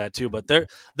would do that too, but they're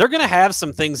going to have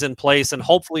some things in place, and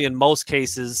hopefully in most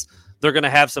cases they're going to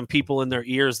have some people in their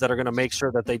ears that are going to make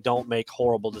sure that they don't make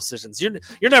horrible decisions. You're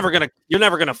never going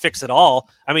to fix it all.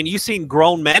 I mean, you've seen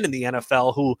grown men in the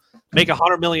NFL who make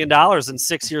 $100 million and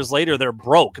 6 years later they're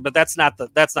broke, but that's not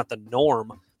the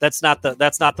norm. That's not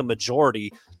the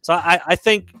majority. So I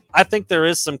think there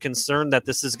is some concern that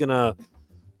this is going to,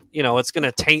 it's going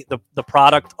to taint the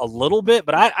product a little bit,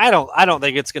 but I don't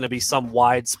think it's going to be some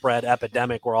widespread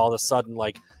epidemic where all of a sudden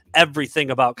like everything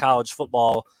about college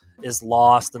football is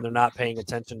lost and they're not paying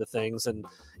attention to things. And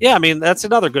yeah, I mean, that's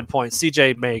another good point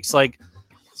CJ makes. Like,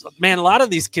 man, a lot of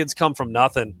these kids come from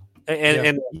nothing,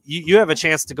 and you have a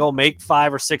chance to go make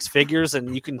 5 or 6 figures,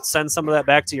 and you can send some of that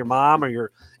back to your mom or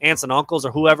your aunts and uncles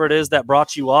or whoever it is that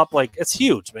brought you up. Like, it's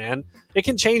huge, man. It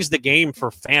can change the game for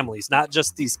families, not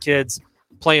just these kids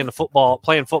playing football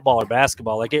or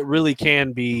basketball. Like, it really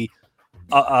can be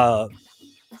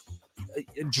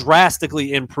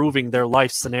drastically improving their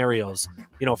life scenarios,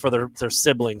 for their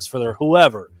siblings, for their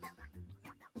whoever.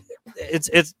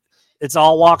 It's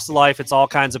all walks of life. It's all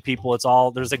kinds of people.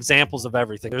 There's examples of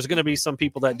everything. There's going to be some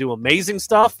people that do amazing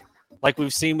stuff, like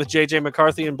we've seen with JJ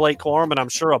McCarthy and Blake Corum, and I'm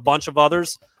sure a bunch of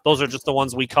others. Those are just the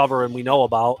ones we cover and we know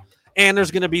about. And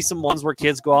there's going to be some ones where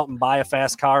kids go out and buy a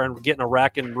fast car and get in a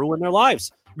wreck and ruin their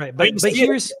lives. Right. But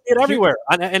here's it everywhere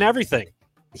and everything.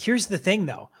 Here's the thing,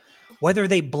 though. Whether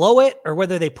they blow it or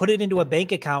whether they put it into a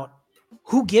bank account,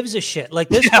 who gives a shit? Like,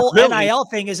 this whole NIL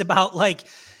thing is about, like,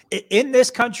 in this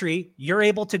country, you're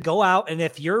able to go out, and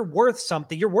if you're worth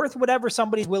something, you're worth whatever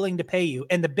somebody's willing to pay you.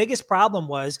 And the biggest problem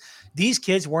was these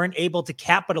kids weren't able to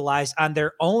capitalize on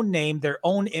their own name, their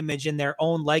own image, and their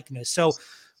own likeness. So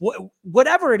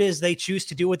whatever it is they choose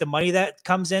to do with the money that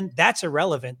comes in, that's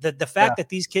irrelevant. The fact that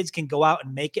these kids can go out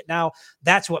and make it now,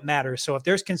 that's what matters. So if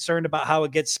there's concern about how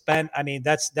it gets spent, I mean,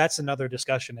 that's another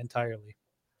discussion entirely.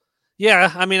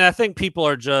 Yeah, I mean, I think people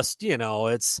are just,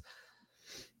 it's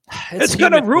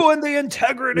going to ruin the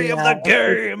integrity of the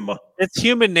game. It's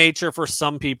human nature for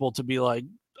some people to be like,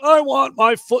 I want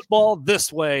my football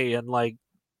this way. And like,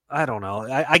 I don't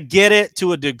know. I get it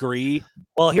to a degree.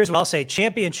 Well, here's what I'll say.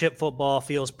 Championship football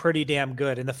feels pretty damn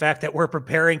good. And the fact that we're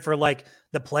preparing for like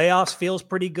the playoffs feels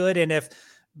pretty good. And if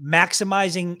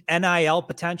maximizing NIL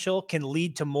potential can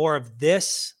lead to more of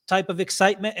this type of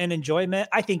excitement and enjoyment,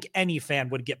 I think any fan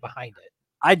would get behind it.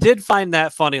 I did find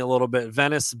that funny a little bit.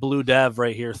 Venice Blue Dev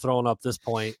right here throwing up this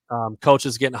point.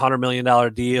 Coaches getting $100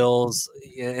 million deals,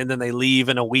 and then they leave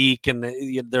in a week, and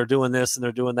they're doing this and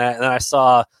they're doing that. And then I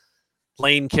saw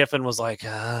Lane Kiffin was like,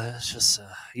 it's just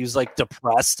he was like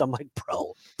depressed. I'm like,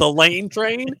 bro, the Lane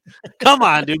train? Come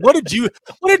on, dude. What did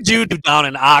you do down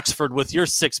in Oxford with your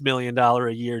 $6 million a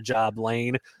year job,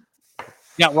 Lane?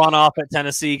 Got run off at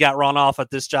Tennessee, got run off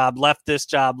at this job, left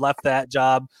that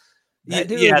job.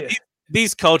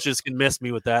 These coaches can miss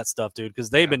me with that stuff, dude, because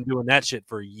they've been doing that shit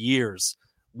for years.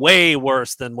 Way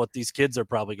worse than what these kids are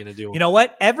probably going to do. You know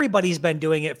what? Everybody's been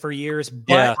doing it for years,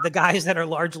 but the guys that are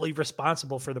largely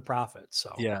responsible for the profits.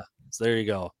 So so there you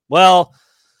go. Well,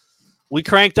 we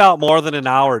cranked out more than an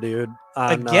hour, dude.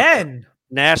 Again.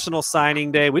 National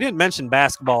Signing Day. We didn't mention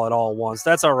basketball at all once.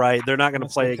 That's all right. They're not going to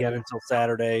play again until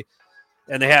Saturday.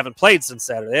 And they haven't played since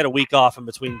Saturday. They had a week off in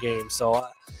between games. So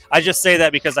I just say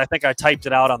that because I think I typed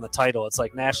it out on the title. It's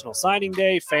like National Signing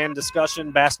Day, fan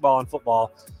discussion, basketball and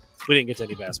football. We didn't get to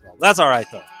any basketball. That's all right,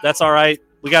 though. That's all right.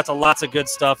 We got to lots of good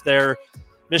stuff there.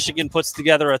 Michigan puts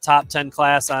together a top 10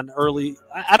 class on early.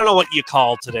 I don't know what you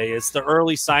call today. It's the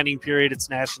early signing period. It's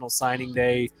National Signing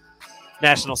Day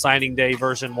version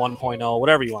 1.0,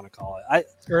 whatever you want to call it.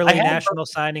 National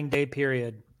Signing Day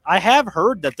period. I have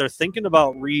heard that they're thinking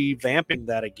about revamping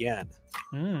that again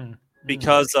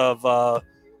because of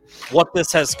what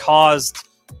this has caused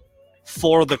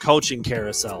for the coaching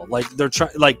carousel.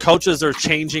 Like coaches are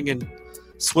changing and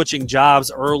switching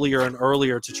jobs earlier and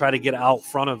earlier to try to get out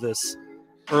front of this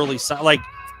early.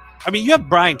 You have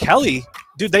Brian Kelly,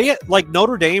 dude.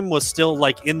 Notre Dame was still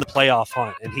in the playoff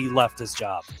hunt and he left his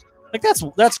job.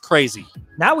 That's crazy.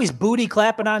 Now he's booty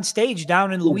clapping on stage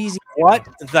down in Louisiana. What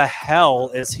the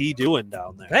hell is he doing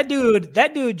down there?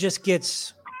 That dude just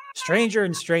gets stranger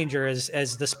and stranger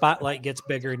as the spotlight gets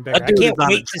bigger and bigger. I can't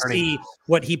wait to see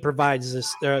what he provides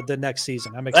the next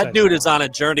season. I'm excited. That dude is on a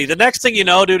journey. The next thing you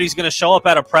know, dude, he's going to show up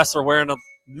at a presser wearing a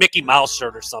Mickey Mouse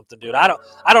shirt or something, dude. I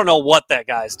don't know what that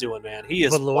guy's doing, man. He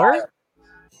is wild.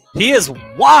 He is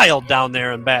wild down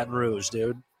there in Baton Rouge,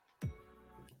 dude.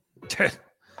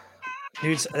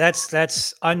 Dude,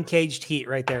 that's uncaged heat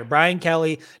right there. Brian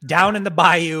Kelly down in the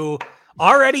bayou,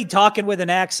 already talking with an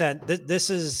accent. This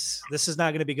is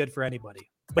not going to be good for anybody.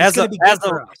 But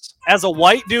as a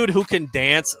white dude who can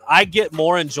dance, I get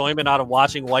more enjoyment out of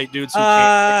watching white dudes who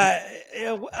can't.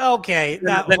 Okay,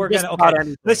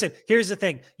 listen. Here's the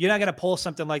thing: you're not going to pull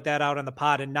something like that out on the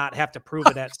pod and not have to prove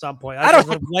it at some point. I don't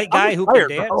know, a white guy who can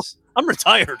dance. Bro. I'm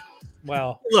retired.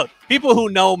 Well, look, people who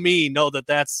know me know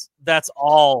that's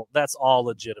all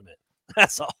legitimate.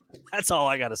 That's all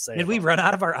I got to say. Did we run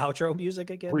out of our outro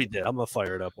music again? We did. I'm gonna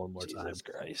fire it up one more time. Jesus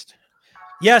Christ.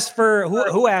 Yes, for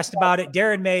who asked about it,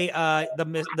 Darren May, the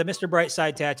Mr.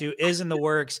 Brightside tattoo is in the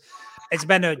works. It's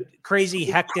been a crazy,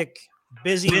 hectic,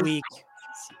 busy week,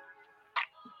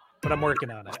 but I'm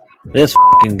working on it. This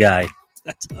fucking guy.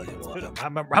 I tell you what, dude,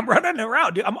 I'm running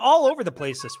around, dude. I'm all over the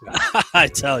place this week. I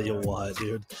tell you what,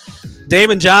 dude.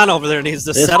 Damon John over there needs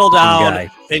to settle down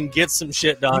and get some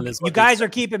shit done. You guys are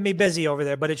keeping me busy over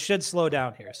there, but it should slow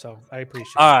down here, so I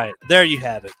appreciate it. All right, there you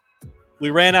have it. We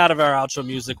ran out of our outro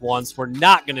music once. We're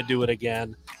not going to do it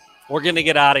again. We're going to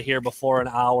get out of here before an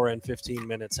hour and 15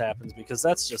 minutes happens because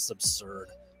that's just absurd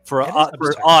for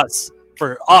us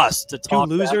to talk.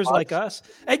 Two losers like us.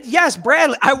 And yes,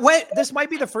 Bradley. This might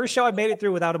be the first show I made it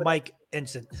through without a mic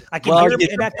instant. I can hear him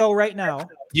in echo right now.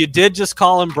 You did just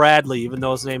call him Bradley, even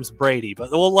though his name's Brady,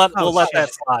 but we'll let that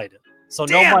slide. So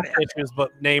no much issues,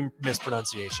 but name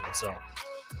mispronunciation. So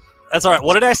that's all right.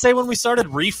 What did I say when we started?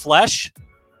 Reflesh.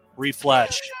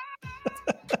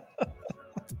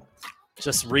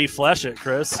 Just reflesh it,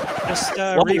 Chris. Just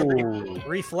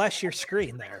refresh your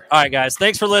screen there. All right, guys.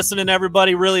 Thanks for listening,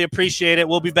 everybody. Really appreciate it.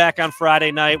 We'll be back on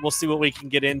Friday night. We'll see what we can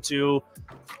get into.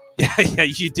 Yeah,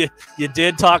 you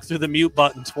did talk through the mute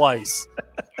button twice.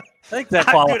 I think that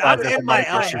qualifies. Dude, I'm in my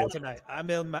element tonight. I'm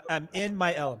in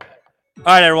my element. All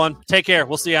right, everyone. Take care.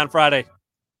 We'll see you on Friday.